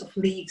surface of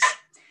leaves.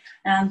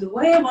 And the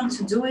way I want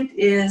to do it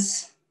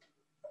is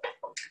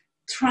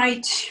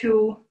try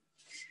to,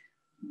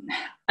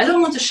 I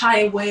don't want to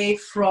shy away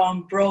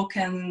from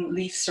broken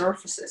leaf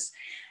surfaces.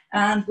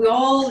 And we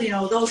all, you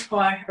know, those who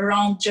are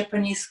around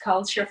Japanese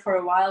culture for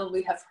a while,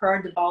 we have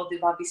heard about the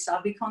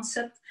wabi-sabi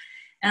concept.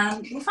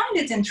 And we find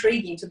it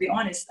intriguing, to be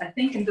honest. I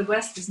think in the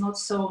West it's not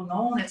so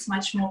known. It's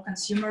much more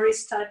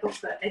consumerist type of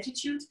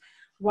attitude,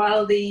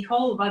 while the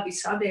whole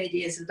wabi-sabi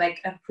idea is like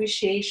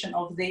appreciation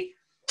of the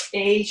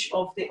age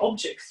of the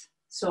objects.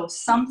 So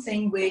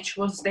something which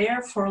was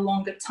there for a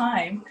longer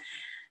time.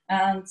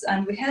 And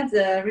we had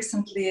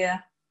recently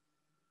a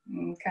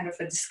kind of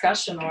a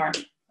discussion, or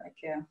like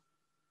a,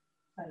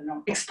 I don't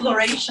know,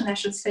 exploration, I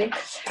should say,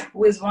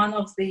 with one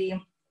of the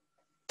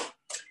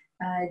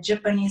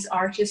Japanese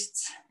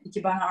artists,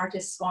 Ikebana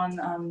artists on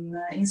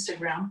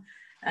Instagram.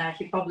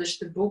 He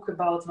published a book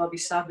about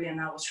wabi-sabi,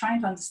 and I was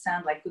trying to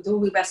understand, like, do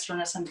we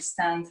Westerners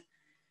understand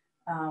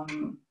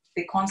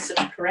the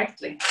concept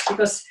correctly?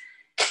 Because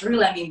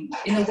really, I mean,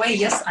 in a way,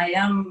 yes, I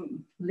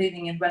am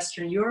living in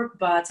Western Europe,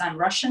 but I'm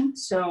Russian.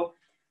 So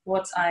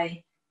what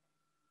I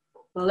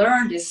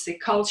learned is the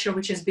culture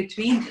which is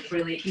between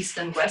really East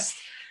and West.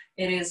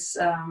 It is,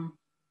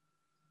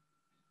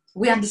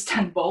 we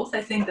understand both.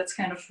 I think that's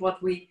kind of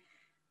what we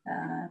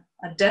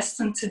are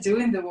destined to do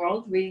in the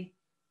world. We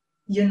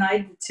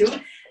unite the two.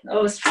 I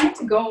was trying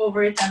to go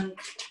over it and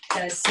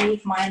see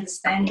if my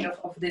understanding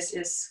of this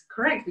is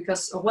correct,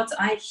 because what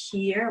I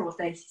hear, what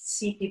I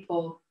see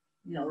people,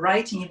 you know,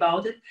 writing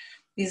about it,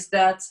 is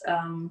that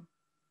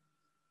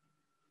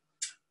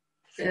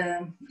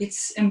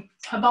it's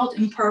about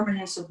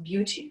impermanence of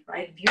beauty,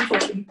 right? Beauty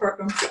of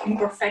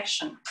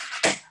imperfection.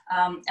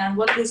 And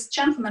what this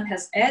gentleman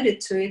has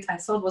added to it, I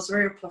thought was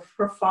very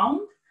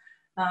profound.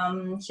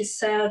 He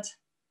said,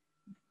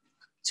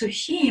 to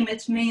him,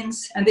 it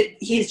means, and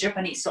he's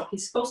Japanese, so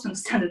he's supposed to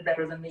understand it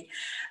better than me.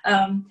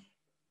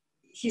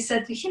 He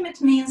said, to him,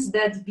 it means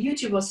that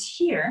beauty was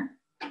here,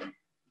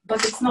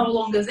 but it's no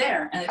longer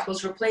there, and it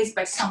was replaced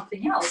by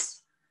something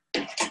else.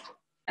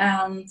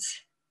 And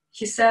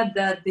he said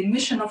that the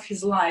mission of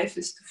his life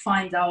is to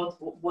find out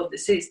what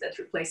this is that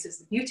replaces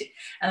the beauty.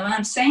 And when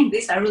I'm saying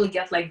this, I really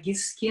get like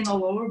this skin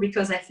all over,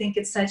 because I think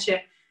it's such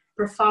a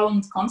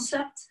profound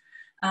concept.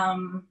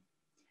 And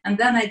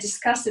then I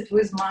discussed it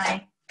with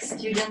my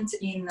student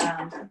in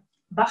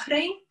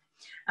Bahrain.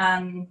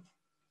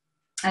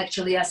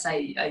 Actually, yes,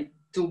 I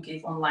do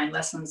give online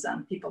lessons,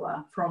 and people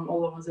are from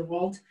all over the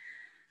world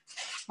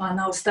are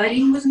now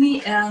studying with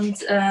me. And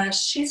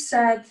she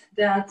said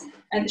that,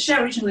 and she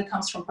originally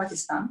comes from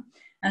Pakistan,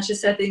 and she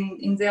said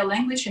in their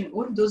language, in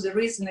Urdu, there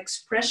is an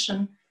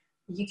expression,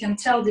 you can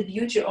tell the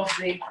beauty of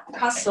the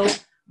castle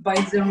by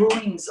the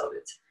ruins of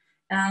it.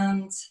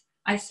 And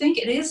I think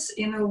it is,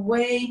 in a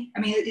way, I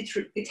mean,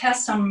 it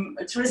has some,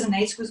 it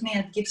resonates with me,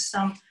 and it gives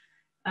some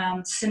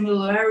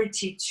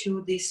similarity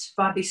to this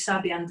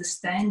wabi-sabi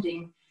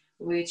understanding,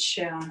 which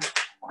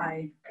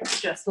I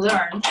just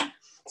learned.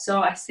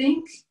 So I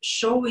think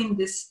showing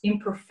this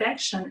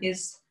imperfection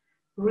is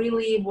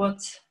really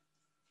what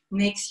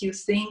makes you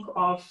think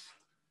of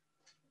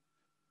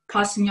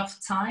passing of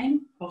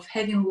time, of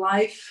having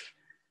life,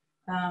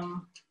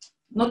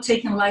 not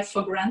taking life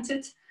for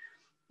granted.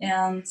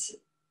 And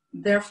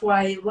therefore,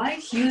 I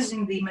like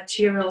using the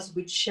materials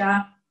which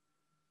are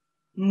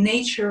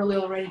naturally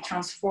already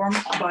transformed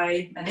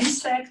by an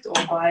insect,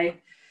 or by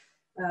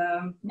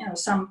you know,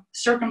 some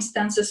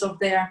circumstances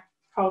of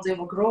how they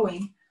were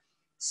growing,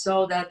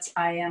 so that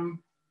I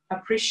am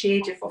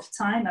appreciative of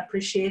time,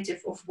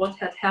 appreciative of what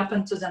had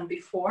happened to them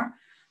before,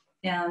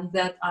 and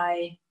that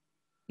I,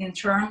 in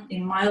turn,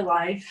 in my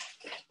life,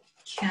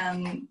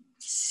 can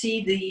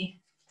see the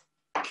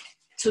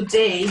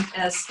today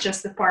as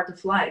just a part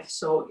of life,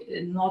 so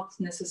not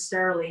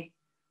necessarily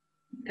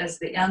as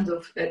the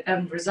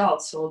end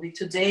result. So the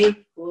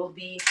today will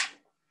be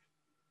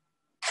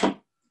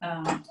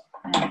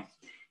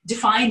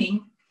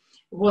defining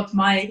what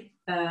my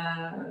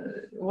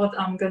what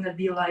I'm gonna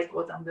be like,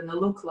 what I'm gonna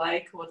look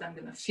like, what I'm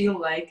gonna feel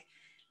like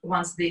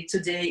once the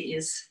today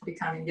is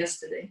becoming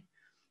yesterday.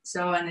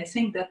 So, and I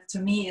think that to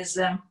me is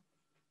a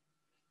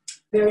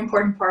very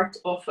important part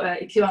of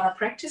Ikebana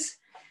practice.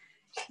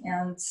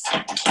 And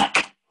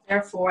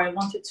therefore, I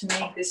wanted to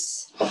make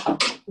this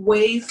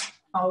wave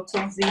out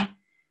of the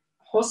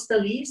hosta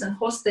leaves. And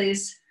hosta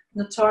is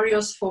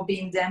notorious for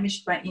being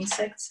damaged by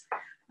insects.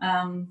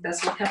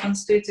 That's what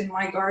happens to it in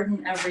my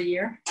garden every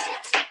year.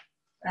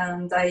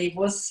 And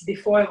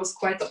before I was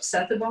quite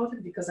upset about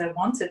it, because I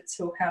wanted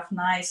to have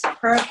nice,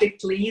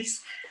 perfect leaves.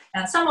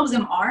 And some of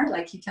them are,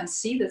 like, you can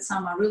see that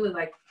some are really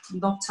like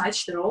not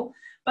touched at all,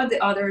 but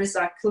the others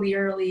are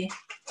clearly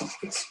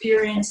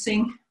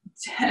experiencing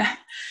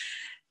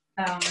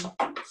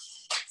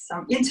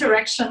some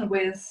interaction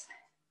with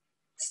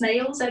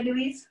snails, I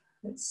believe.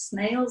 It's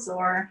snails,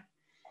 or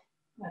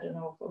I don't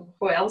know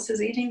who else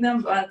is eating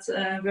them, but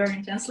very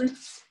intensely.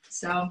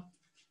 So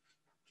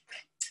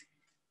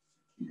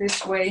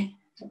this way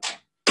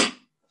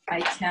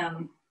I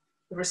can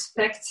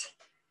respect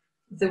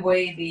the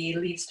way the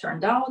leaves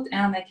turned out,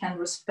 and I can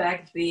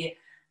respect the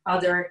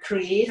other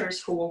creators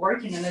who were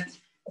working in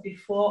it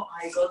before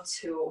I got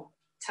to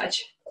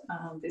touch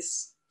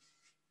this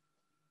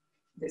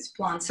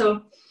plant.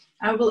 So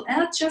I will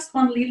add just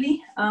one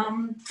lily.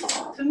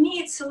 To me,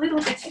 it's a little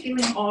bit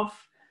feeling of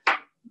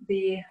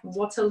the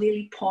water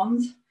lily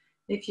pond.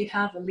 If you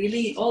have a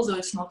lily, although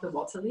it's not a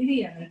water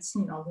lily, and it's,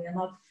 you know, we are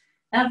not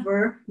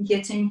ever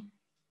getting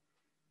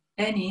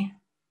any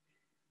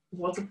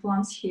water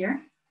plants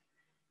here.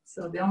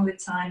 So the only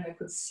time I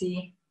could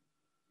see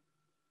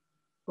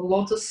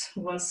lotus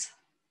was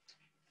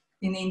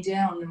in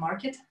India on the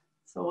market.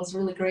 So I was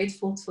really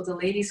grateful for the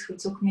ladies who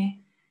took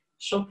me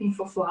shopping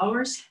for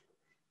flowers,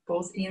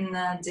 both in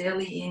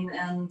Delhi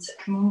and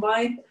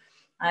Mumbai.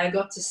 I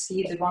got to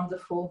see the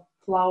wonderful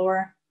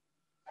flower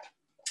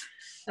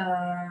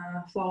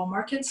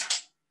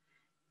markets,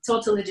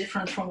 totally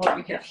different from what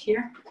we have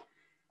here.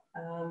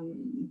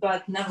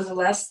 But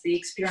nevertheless, the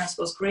experience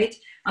was great.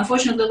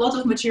 Unfortunately, a lot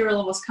of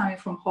material was coming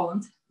from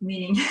Holland,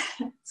 meaning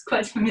it's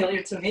quite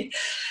familiar to me.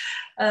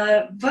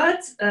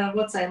 But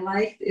what I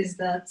liked is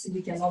that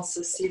you can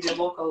also see the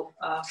local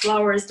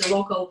flowers, the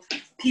local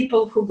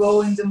people who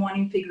go in the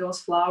morning, pick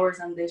those flowers,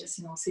 and they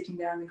just, sitting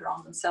there on the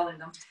ground and selling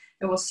them.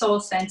 It was so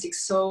authentic,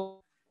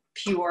 so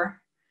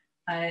pure.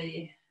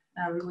 I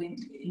really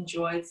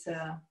enjoyed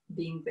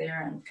being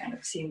there and kind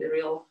of seeing the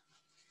real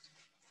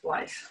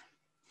life.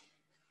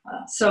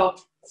 So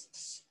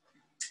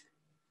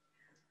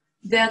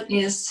that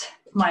is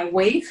my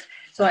wave.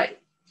 So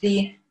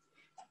the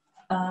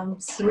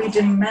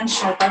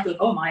three-dimensional part of,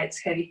 oh my, it's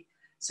heavy.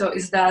 So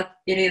is that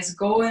it is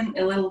going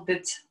a little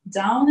bit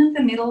down in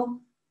the middle,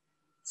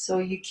 so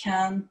you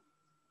can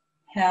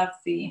have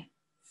the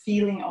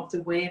feeling of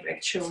the wave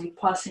actually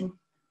passing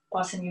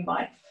you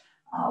by.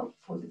 I'll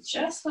put it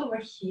just over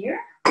here.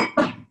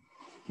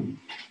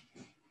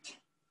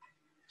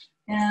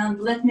 And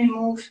let me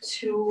move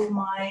to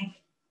my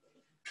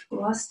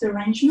last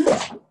arrangement.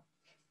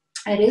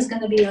 It is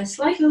going to be a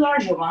slightly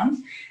larger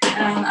one,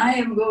 and I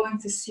am going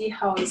to see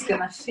how it's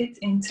going to fit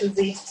into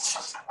the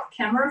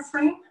camera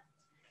frame.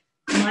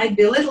 It might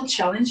be a little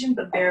challenging,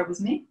 but bear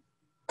with me.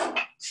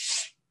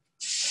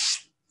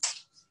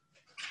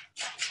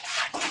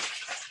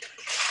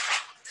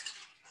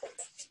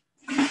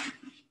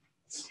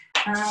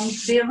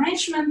 The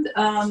arrangement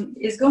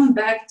is going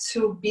back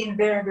to being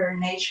very, very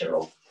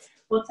natural.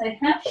 What I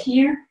have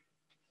here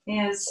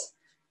is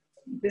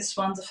this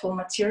wonderful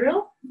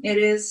material. It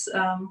is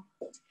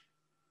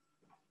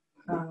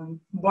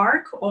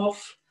bark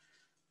of,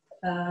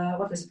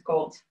 what is it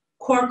called?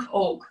 Cork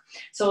oak.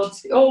 So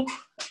it's the oak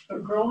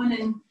grown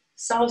in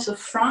south of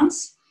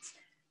France.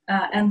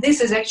 And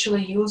this is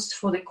actually used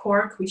for the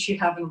cork which you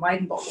have in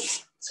wine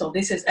bottles. So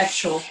this is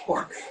actual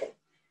cork.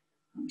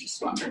 I'm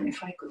just wondering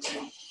if I could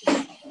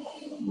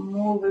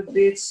move a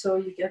bit so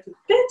you get a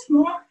bit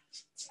more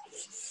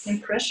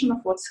impression of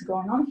what's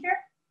going on here.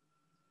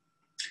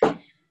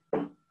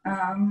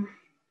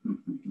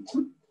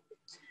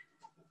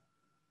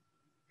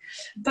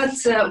 But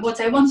what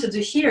I want to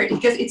do here,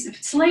 because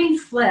it's laying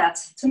flat,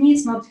 to me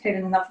it's not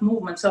having enough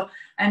movement. So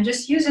I'm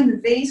just using the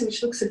vase,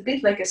 which looks a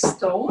bit like a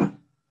stone,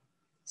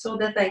 so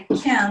that I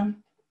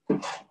can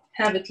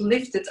have it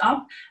lifted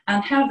up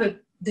and have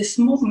this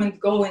movement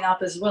going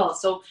up as well.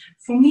 So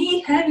for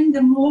me, having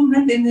the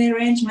movement in the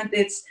arrangement,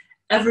 it's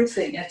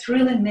everything. It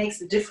really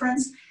makes a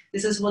difference.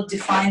 This is what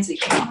defines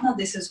Ikebana.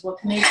 This is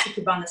what makes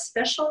Ikebana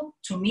special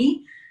to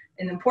me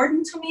and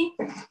important to me.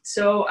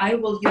 So I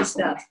will use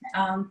that.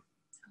 I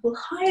will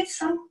hide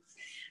some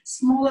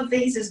smaller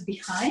vases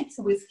behind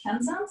with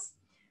kenzans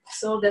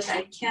so that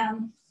I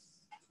can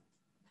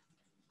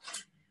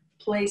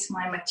place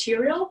my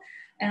material.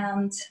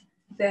 And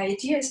the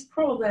idea is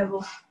probably I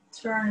will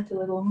turn it a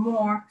little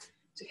more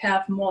to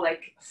have more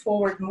like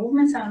forward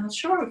movements. I'm not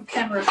sure if the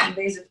camera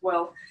conveys it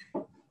well.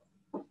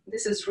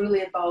 This is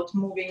really about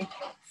moving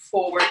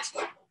forward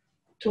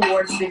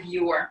towards the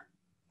viewer.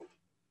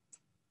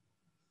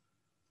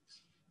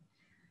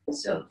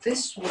 So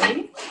this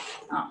way,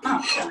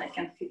 and I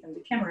can fit in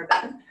the camera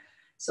better.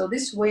 So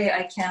this way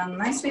I can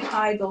nicely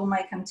hide all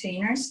my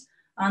containers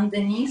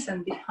underneath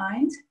and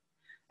behind,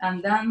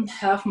 and then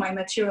have my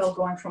material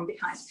going from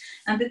behind.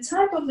 And the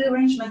type of the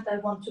arrangement I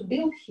want to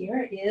build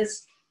here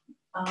is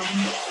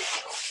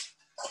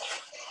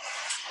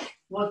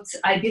what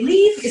I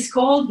believe is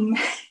called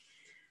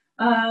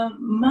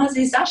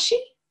mazizashi.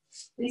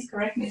 Please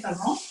correct me if I'm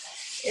wrong.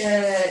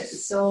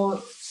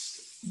 So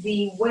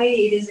the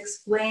way it is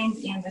explained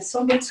in the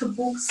Sogetsu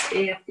books,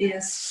 it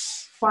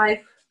is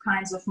 5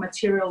 kinds of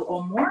material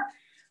or more,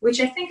 which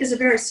I think is a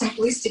very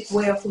simplistic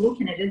way of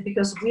looking at it,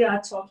 because we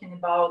are talking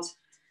about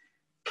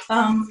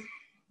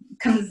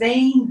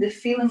conveying the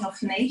feeling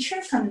of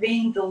nature,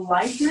 conveying the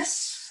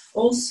lightness.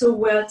 Also,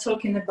 we're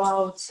talking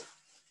about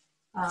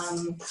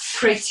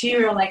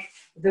criteria like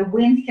the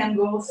wind can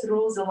go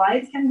through, the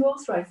light can go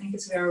through. I think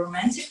it's very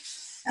romantic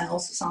and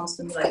also sounds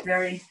to me like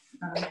very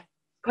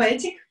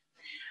poetic.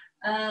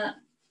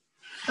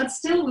 But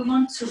still, we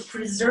want to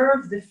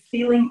preserve the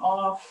feeling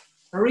of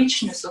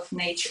richness of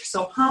nature.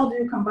 So how do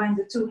you combine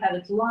the two? Have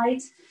it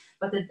light,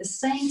 but at the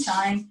same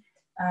time,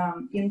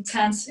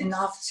 intense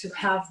enough to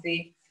have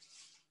the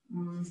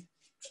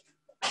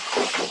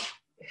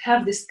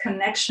have this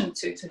connection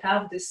to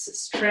have this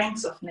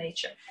strength of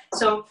nature.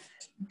 So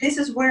this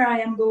is where I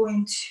am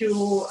going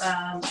to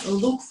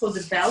look for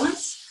the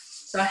balance.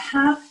 So I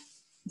have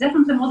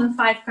definitely more than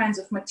 5 kinds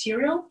of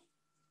material.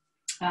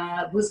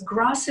 With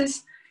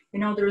grasses,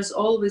 there is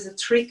always a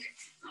trick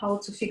how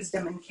to fix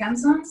them in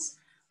kenzans.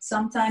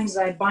 Sometimes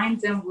I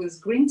bind them with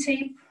green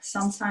tape.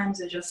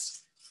 Sometimes I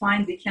just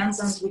find the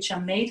kanzans which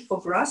are made for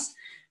grass.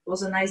 It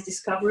was a nice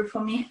discovery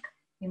for me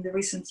in the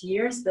recent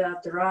years that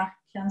there are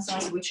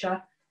kanzans which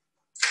are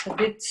a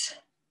bit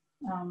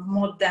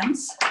more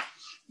dense.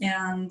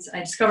 And I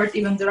discovered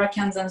even there are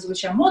kanzans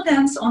which are more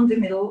dense on the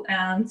middle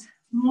and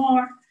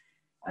more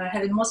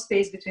having more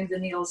space between the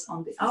needles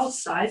on the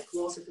outside,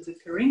 closer to the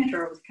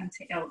perimeter of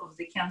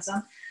the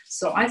kanzan.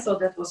 So I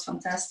thought that was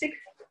fantastic,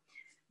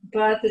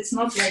 but it's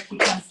not like you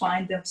can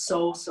find them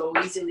so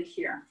easily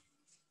here.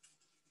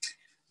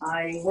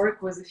 I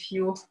work with a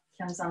few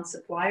kanzan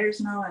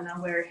suppliers now, and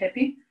I'm very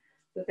happy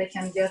that I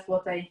can get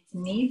what I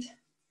need.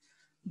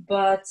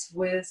 But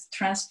with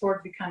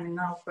transport becoming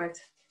now quite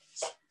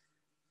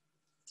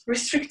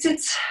restricted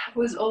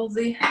with all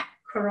the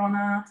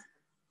corona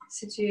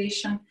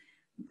situation,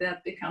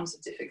 that becomes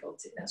a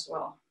difficulty as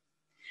well.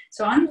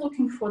 So I'm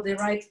looking for the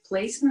right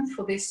placement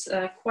for this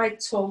quite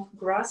tall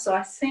grass. So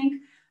I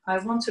think I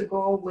want to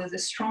go with the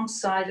strong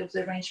side of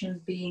the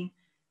arrangement being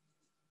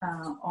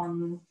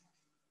on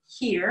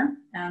here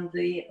and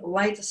the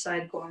lighter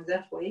side going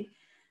that way.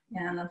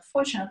 And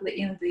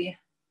unfortunately in the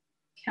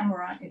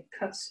camera it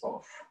cuts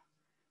off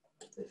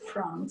the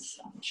front.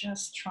 So I'm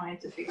just trying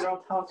to figure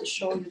out how to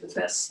show you the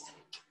best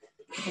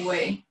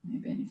way.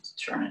 Maybe I need to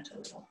turn it a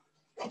little.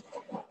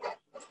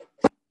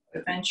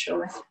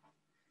 Eventually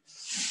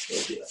it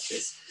will be like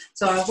this.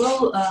 So I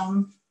will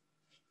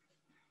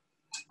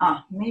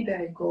maybe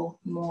I go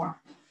more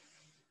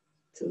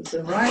to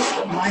the right,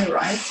 or my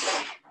right.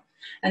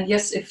 And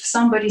yes, if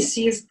somebody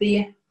sees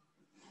the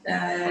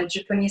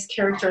Japanese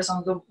characters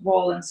on the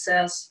wall and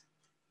says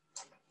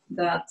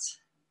that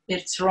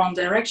it's wrong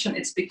direction,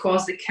 it's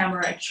because the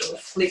camera actually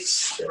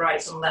flips the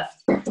right and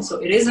left.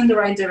 So it is in the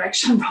right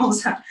direction.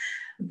 Those are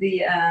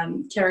the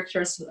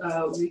characters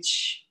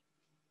which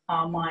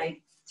are my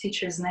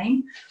teacher's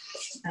name.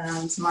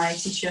 And my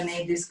teacher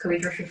made this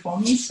calligraphy for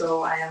me.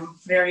 So I am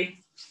very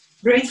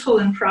grateful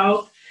and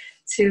proud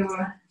to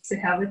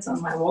have it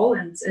on my wall.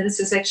 And this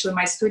is actually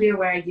my studio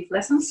where I give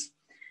lessons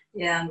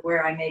and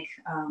where I make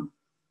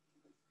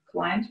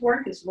client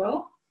work as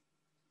well.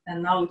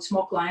 And now it's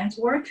more client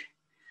work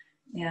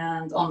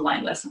and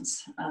online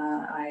lessons.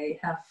 I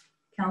have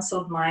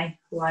canceled my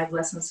live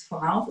lessons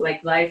for now,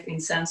 like live in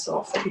sense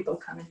of people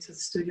coming to the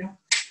studio,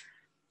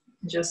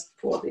 just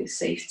for the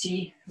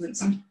safety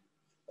reason.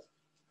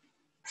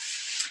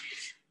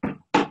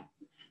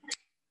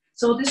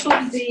 So this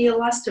will be the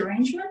last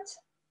arrangement.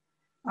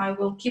 I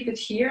will keep it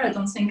here. I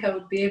don't think I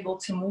would be able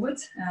to move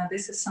it.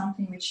 This is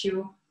something which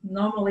you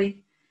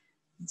normally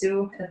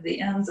do at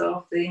the end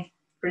of the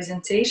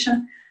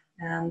presentation.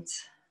 And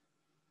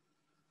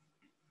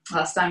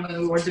last time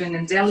when we were doing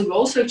in Delhi, we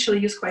also actually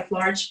used quite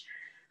large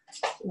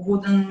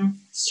wooden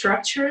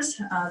structures.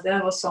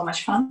 That was so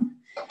much fun.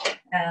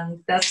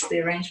 And that's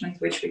the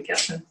arrangement which we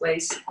kept in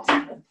place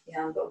at the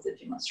end of the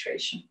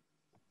demonstration.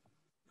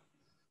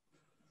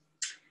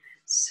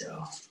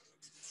 So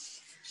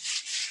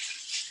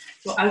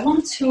I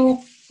want to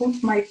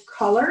put my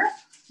color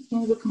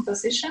in the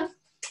composition.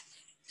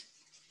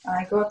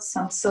 I got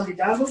some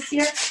Solidago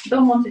here.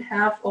 Don't want to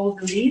have all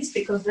the leaves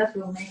because that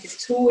will make it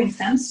too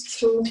intense,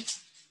 too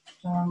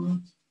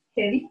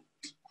heavy.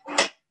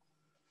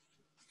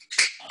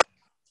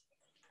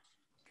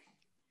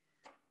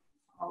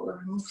 I'll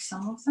remove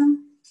some of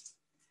them.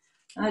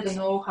 I don't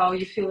know how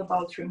you feel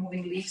about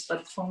removing leaves,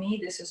 but for me,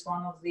 this is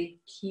one of the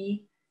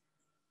key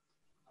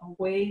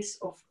ways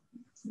of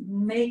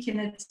making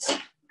it,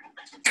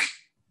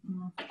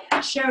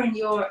 sharing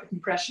your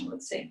impression,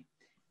 let's say.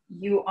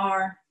 You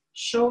are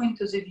showing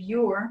to the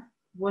viewer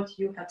what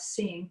you have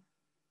seen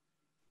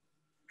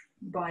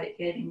by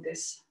adding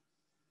this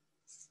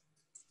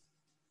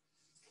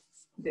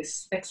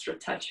extra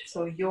touch.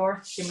 So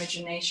your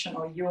imagination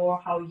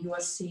or how you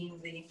are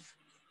seeing the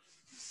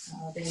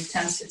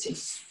intensity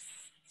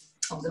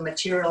of the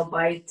material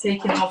by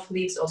taking off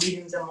leaves or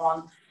leaving them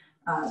on.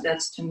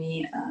 That's to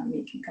me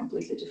making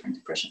completely different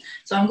impression.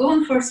 So I'm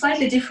going for a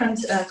slightly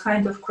different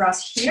kind of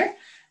grass here.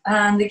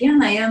 And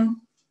again, I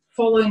am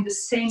following the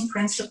same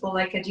principle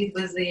like I did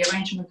with the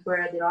arrangement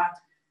where there are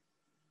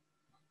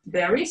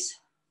berries,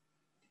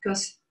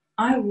 because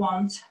I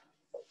want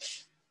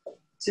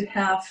to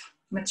have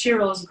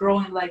materials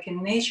growing like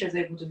in nature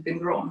they would have been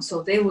grown.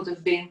 So they would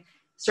have been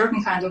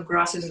certain kind of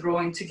grasses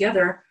growing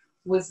together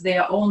with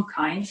their own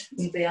kind,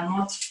 and they are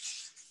not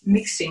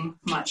mixing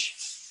much.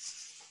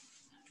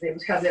 They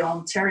would have their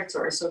own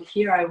territory. So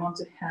here I want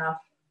to have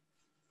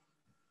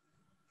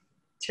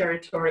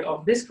territory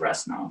of this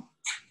grass now.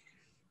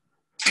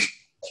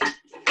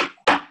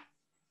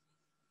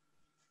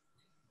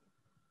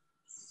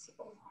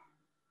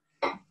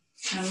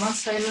 And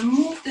once I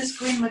remove this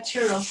green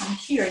material from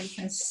here, you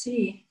can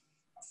see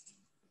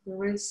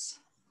there is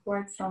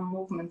quite some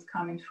movement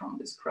coming from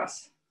this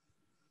grass.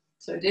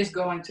 So it is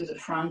going to the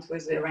front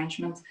with the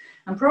arrangement.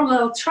 And probably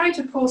I'll try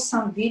to post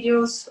some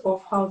videos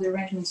of how the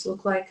arrangements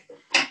look like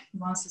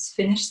once it's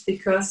finished,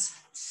 because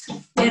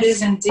it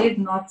is indeed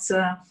not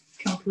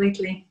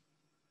completely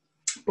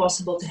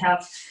possible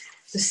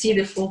to see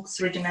the full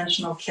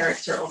three-dimensional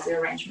character of the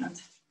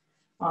arrangement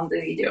on the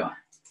video.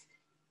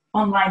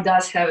 online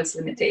does have its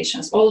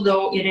limitations,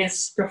 although it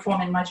is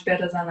performing much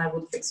better than I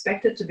would have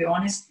expected, to be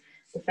honest.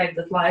 The fact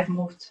that life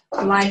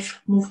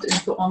moved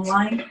into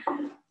online,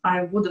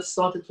 I would have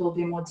thought it will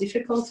be more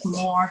difficult,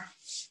 more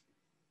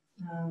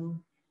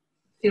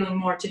feeling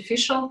more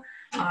artificial.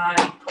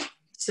 I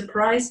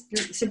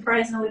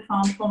surprisingly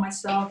found for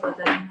myself that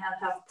I didn't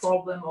have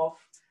problem of,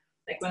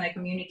 like when I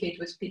communicate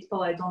with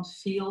people, I don't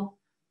feel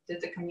that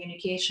the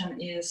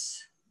communication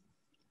is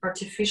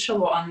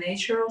artificial or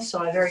unnatural. So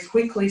I very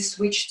quickly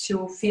switched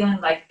to feeling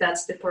like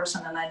that's the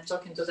person and I'm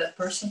talking to that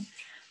person.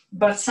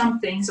 But some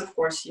things, of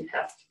course, you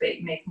have to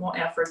make more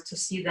effort to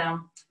see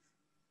them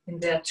in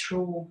their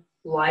true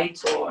light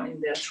or in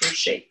their true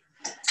shape.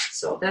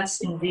 So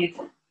that's indeed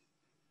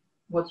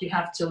what you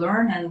have to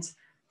learn. And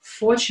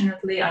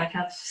fortunately, I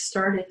have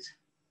started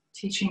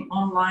teaching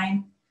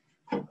online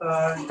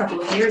a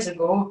couple of years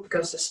ago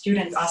because a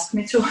student asked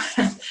me to.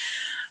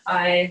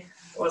 I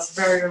was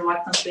very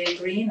reluctantly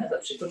agreeing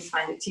that she couldn't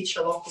find a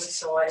teacher locally,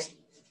 so I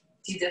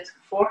did it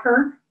for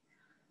her.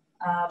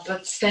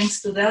 But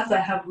thanks to that,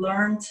 I have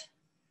learned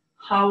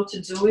how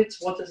to do it,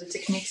 what are the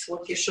techniques,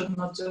 what you should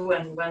not do.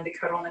 And when the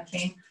corona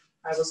came,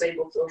 I was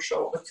able to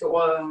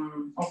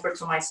offer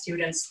to my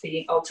students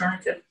the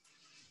alternative.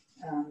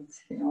 And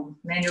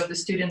many of the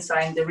students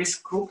are in the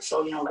risk group,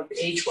 so like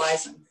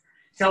age-wise and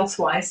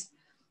health-wise.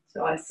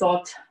 So I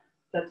thought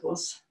that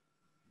was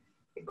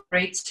a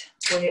great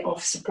way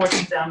of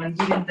supporting them and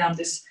giving them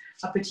this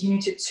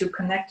opportunity to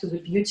connect to the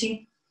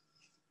beauty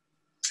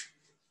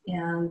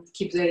and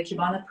keep the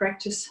Ikebana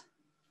practice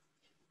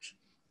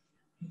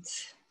and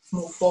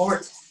move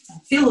forward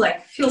and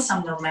feel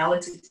some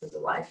normality to the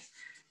life.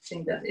 I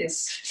think that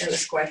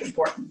is quite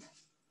important.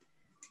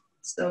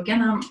 So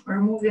again, I'm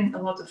removing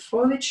a lot of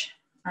foliage,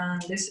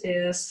 and this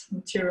is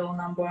material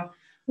number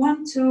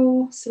 1,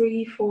 2,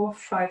 3, 4,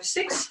 5,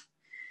 6.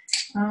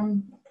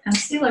 And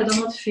still I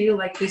do not feel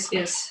like this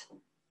is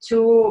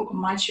too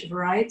much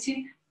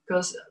variety,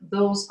 because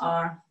those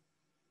are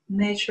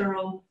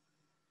natural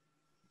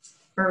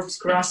herbs,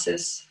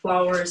 grasses,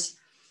 flowers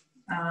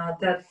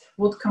that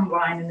would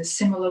combine in a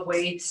similar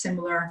way,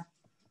 similar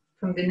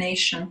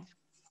combination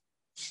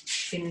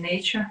in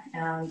nature.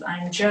 And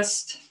I'm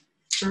just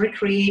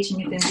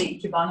recreating it in the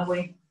Ikebana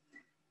way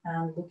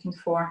and looking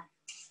for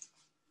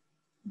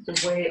the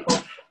way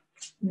of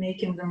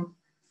making them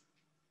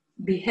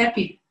be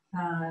happy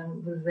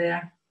with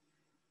their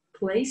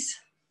place.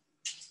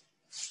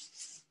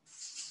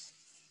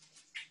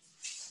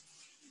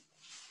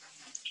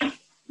 I'm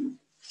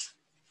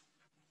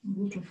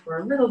looking for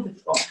a little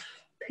bit of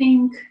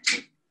pink.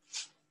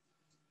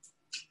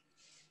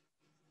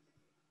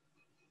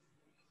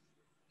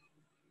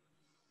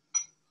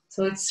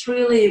 So it's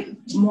really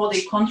more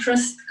the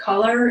contrasting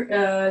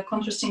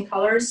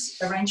colors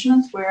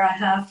arrangement, where I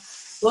have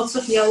lots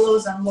of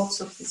yellows and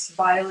lots of this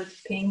violet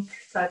pink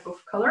type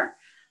of color.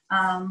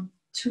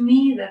 To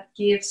me, that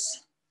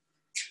gives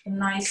a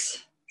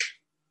nice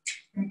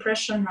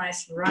impression,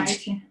 nice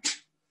variety,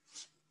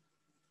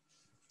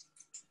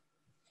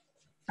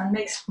 and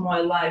makes more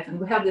alive. And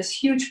we have this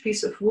huge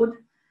piece of wood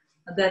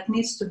that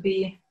needs to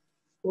be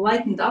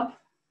lightened up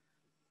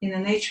in a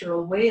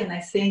natural way, and I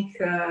think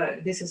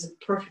this is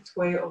a perfect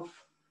way of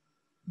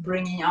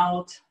bringing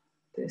out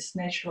this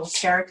natural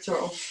character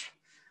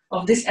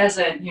of this as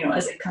a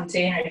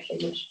container, if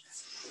you wish.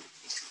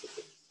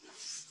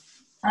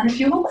 And if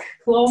you look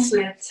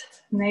closely at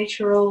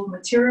natural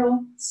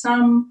material,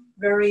 some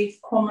very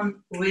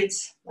common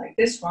woods like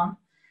this one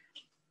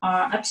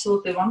are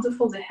absolutely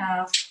wonderful. They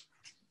have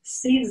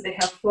seeds, they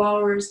have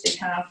flowers, they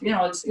have,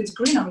 it's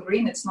green on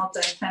green. It's not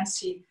a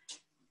fancy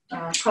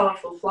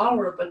colorful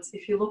flower, but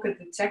if you look at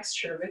the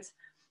texture of it,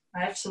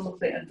 I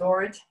absolutely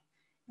adore it.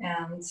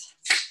 And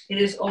it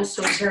is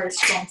also a very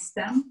strong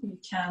stem. You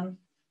can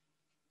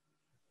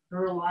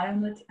rely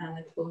on it, and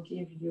it will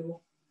give you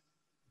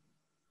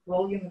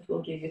volume, it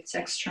will give you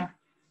texture,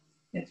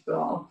 it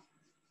will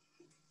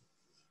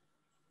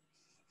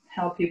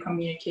help you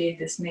communicate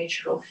this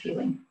natural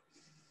feeling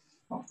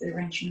of the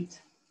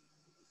arrangement.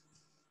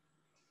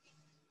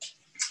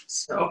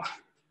 So,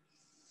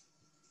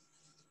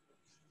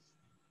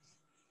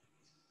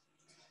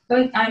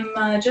 but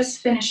I'm just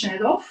finishing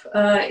it off.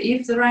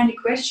 If there are any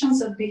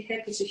questions, I'd be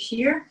happy to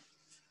hear.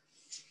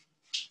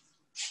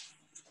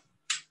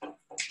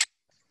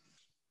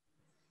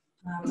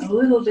 I'm a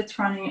little bit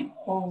running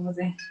over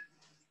the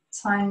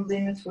time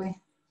limit we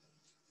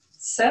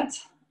set,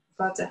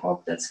 but I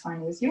hope that's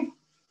fine with you.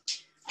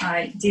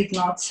 I did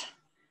not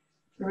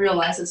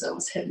realize as I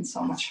was having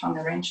so much fun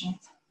arranging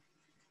it.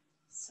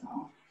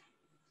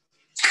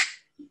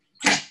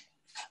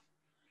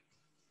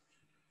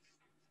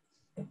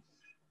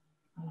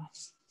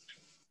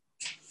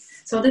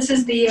 So this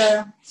is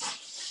the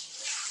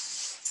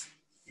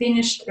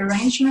finished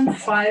arrangement,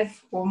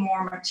 5 or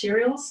more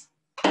materials.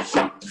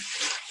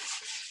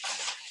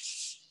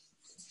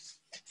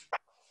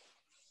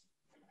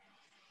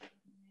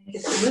 Make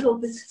it a little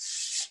bit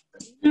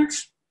cleaner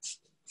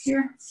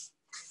here.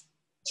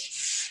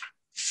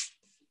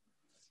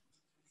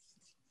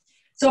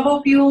 So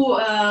hope you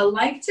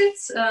liked it.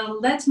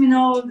 Let me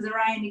know if there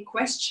are any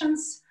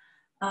questions.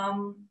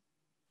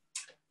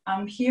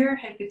 I'm here,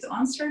 happy to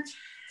answer.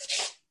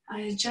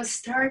 I just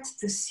start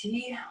to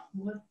see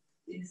what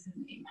is the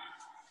name.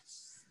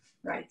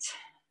 Right.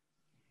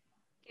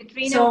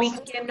 Ekaterina, we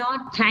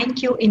cannot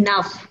thank you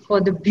enough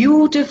for the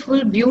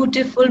beautiful,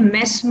 beautiful,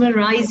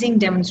 mesmerizing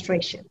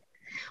demonstration.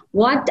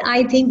 What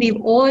I think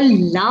we've all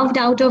loved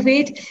out of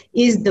it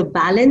is the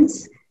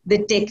balance,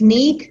 the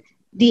technique,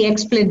 the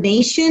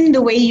explanation,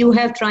 the way you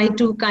have tried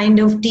to kind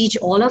of teach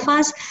all of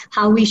us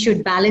how we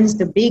should balance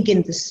the big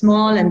and the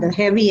small and the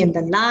heavy and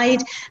the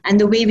light, and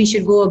the way we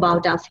should go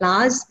about our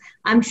flowers.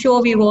 I'm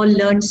sure we've all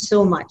learned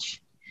so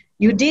much.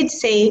 You did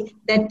say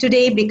that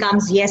today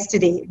becomes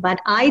yesterday,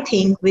 but I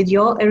think with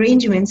your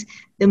arrangements,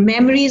 the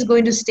memory is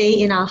going to stay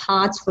in our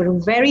hearts for a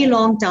very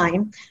long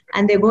time,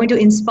 and they're going to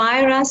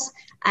inspire us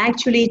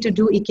actually to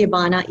do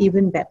Ikebana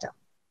even better.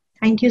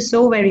 Thank you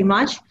so very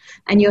much.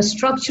 And your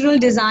structural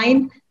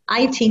design,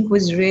 I think,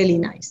 was really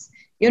nice.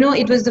 You know,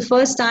 it was the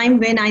first time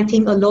when I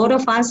think a lot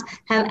of us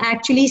have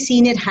actually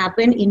seen it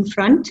happen in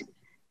front.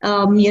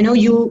 You know,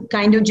 you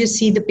kind of just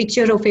see the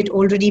picture of it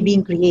already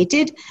being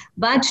created,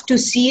 but to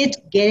see it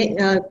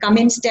come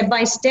in step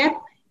by step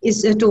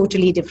is a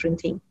totally different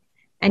thing.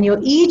 And your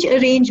each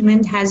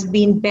arrangement has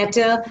been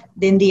better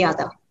than the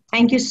other.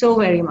 Thank you so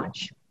very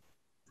much.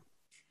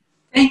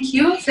 Thank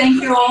you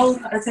all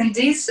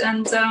attendees,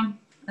 and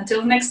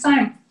until next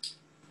time.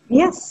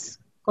 Yes,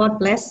 God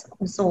bless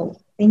us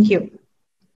all. Thank you.